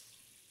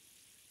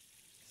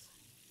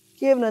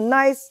 Give it a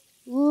nice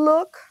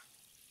look.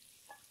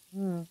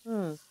 I'm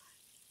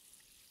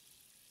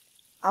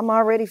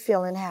already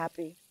feeling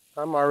happy.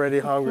 I'm already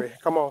hungry.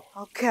 Come on.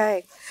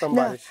 Okay.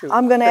 Somebody now, shoot.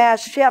 I'm going to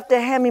ask Chef to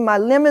hand me my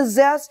lemon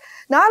zest.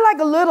 Now, I like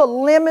a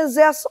little lemon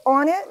zest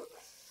on it.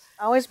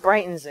 Always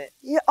brightens it.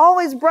 It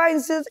always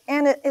brightens it,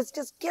 and it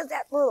just gives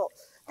that little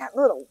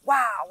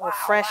wow,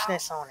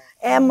 freshness on it.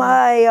 And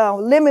my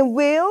lemon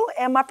wheel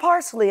and my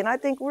parsley, and I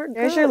think we're good.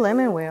 There's your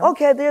lemon wheel.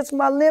 Okay, there's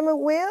my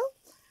lemon wheel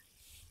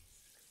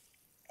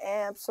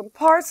and some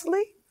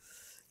parsley.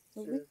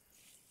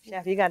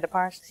 Chef, you got the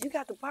parsley. You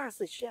got the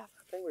parsley, Chef.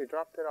 I think we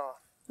dropped it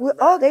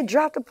off. They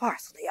dropped the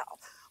parsley off.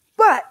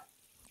 But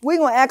we're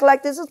going to act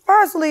like this is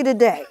parsley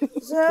today.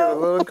 So, Get a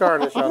little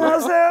garnish on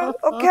that. So,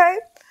 okay.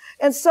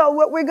 And so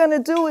what we're going to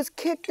do is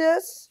kick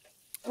this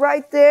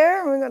right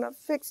there. We're going to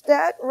fix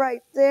that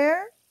right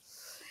there.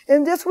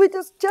 And just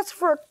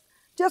for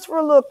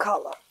a little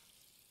color.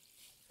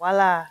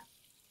 Voila.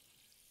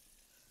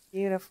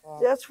 Beautiful.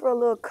 Just for a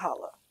little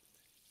color.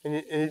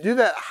 And you do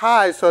that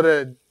high so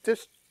that it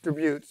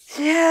distributes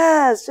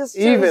Yes, just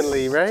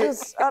evenly, right?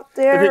 Just up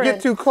there. If you get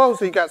too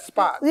close, you got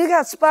spots. You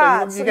got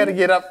spots. So you got to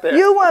get up there.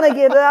 You want to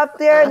get up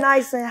there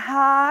nice and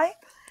high.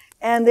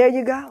 And there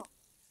you go.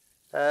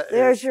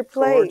 There's your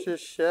plate.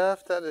 Gorgeous,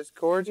 Chef. That is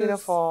gorgeous.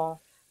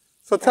 Beautiful.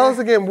 So tell us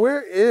again,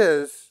 where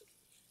is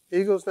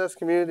Eagles Nest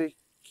Community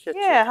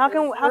Kitchen? Yeah, how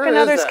can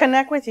others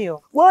connect with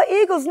you? Well,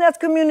 Eagles Nest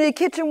Community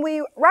Kitchen,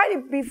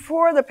 right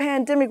before the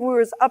pandemic, we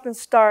was up and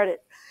started.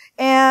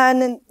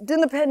 And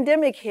then the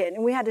pandemic hit,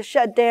 and we had to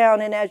shut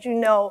down. And as you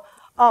know,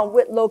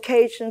 with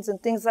locations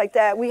and things like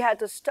that, we had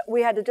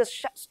to just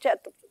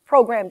shut the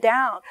program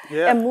down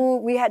and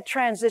move. We had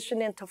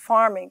transitioned into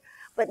farming.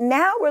 But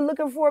now we're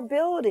looking for a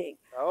building.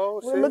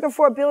 We're looking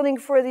for a building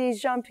for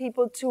these young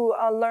people to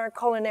learn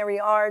culinary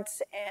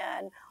arts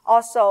and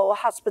also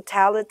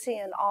hospitality,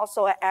 and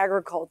also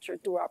agriculture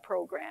through our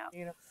program.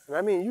 And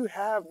I mean, you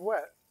have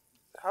what?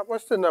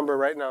 What's the number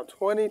right now?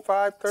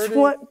 25,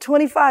 30?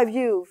 25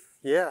 youth.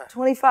 Yeah.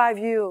 25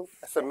 youth.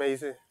 That's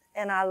amazing.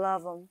 And I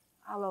love them.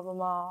 I love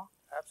them all.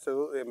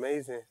 Absolutely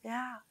amazing.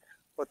 Yeah.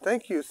 Well,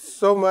 thank you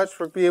so much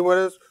for being with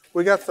us.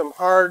 We got some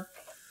hard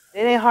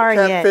It ain't hard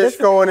yet. catfish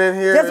going in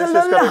here. just a It's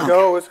just little going to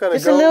go. It's going to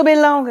Just go. a little bit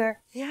longer.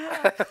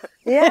 Yeah.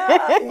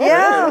 Yeah.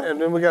 Yeah.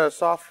 And then we got a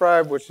soft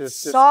fried, which is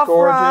just Soft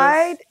gorgeous.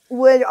 fried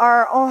with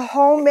our own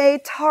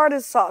homemade tartar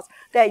sauce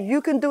that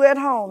you can do at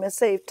home and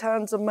save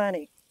tons of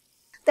money.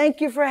 Thank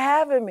you for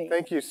having me.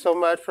 Thank you so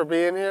much for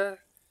being here.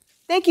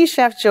 Thank you,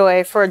 Chef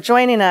Joy, for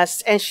joining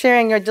us and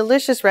sharing your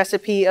delicious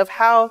recipe of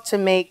how to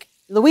make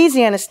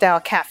Louisiana-style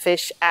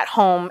catfish at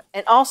home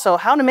and also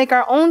how to make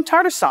our own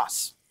tartar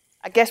sauce.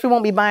 I guess we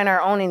won't be buying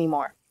our own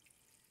anymore.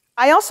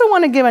 I also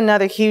want to give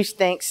another huge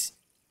thanks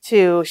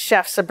to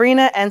Chef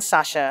Sabrina and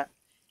Sasha,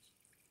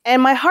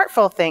 and my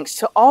heartfelt thanks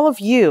to all of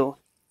you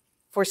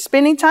for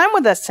spending time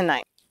with us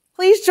tonight.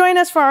 Please join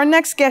us for our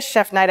next guest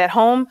chef night at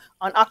home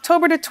on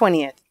October the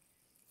 20th.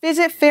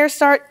 Visit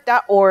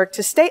fairstart.org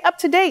to stay up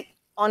to date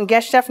on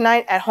guest chef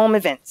night at home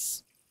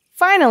events.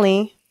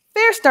 Finally,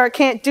 Fair Start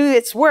can't do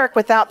its work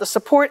without the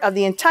support of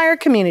the entire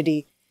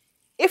community.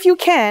 If you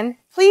can,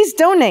 please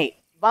donate,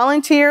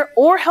 volunteer,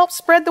 or help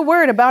spread the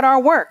word about our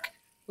work.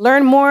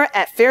 Learn more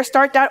at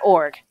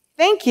fairstart.org.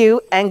 Thank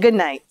you and good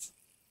night.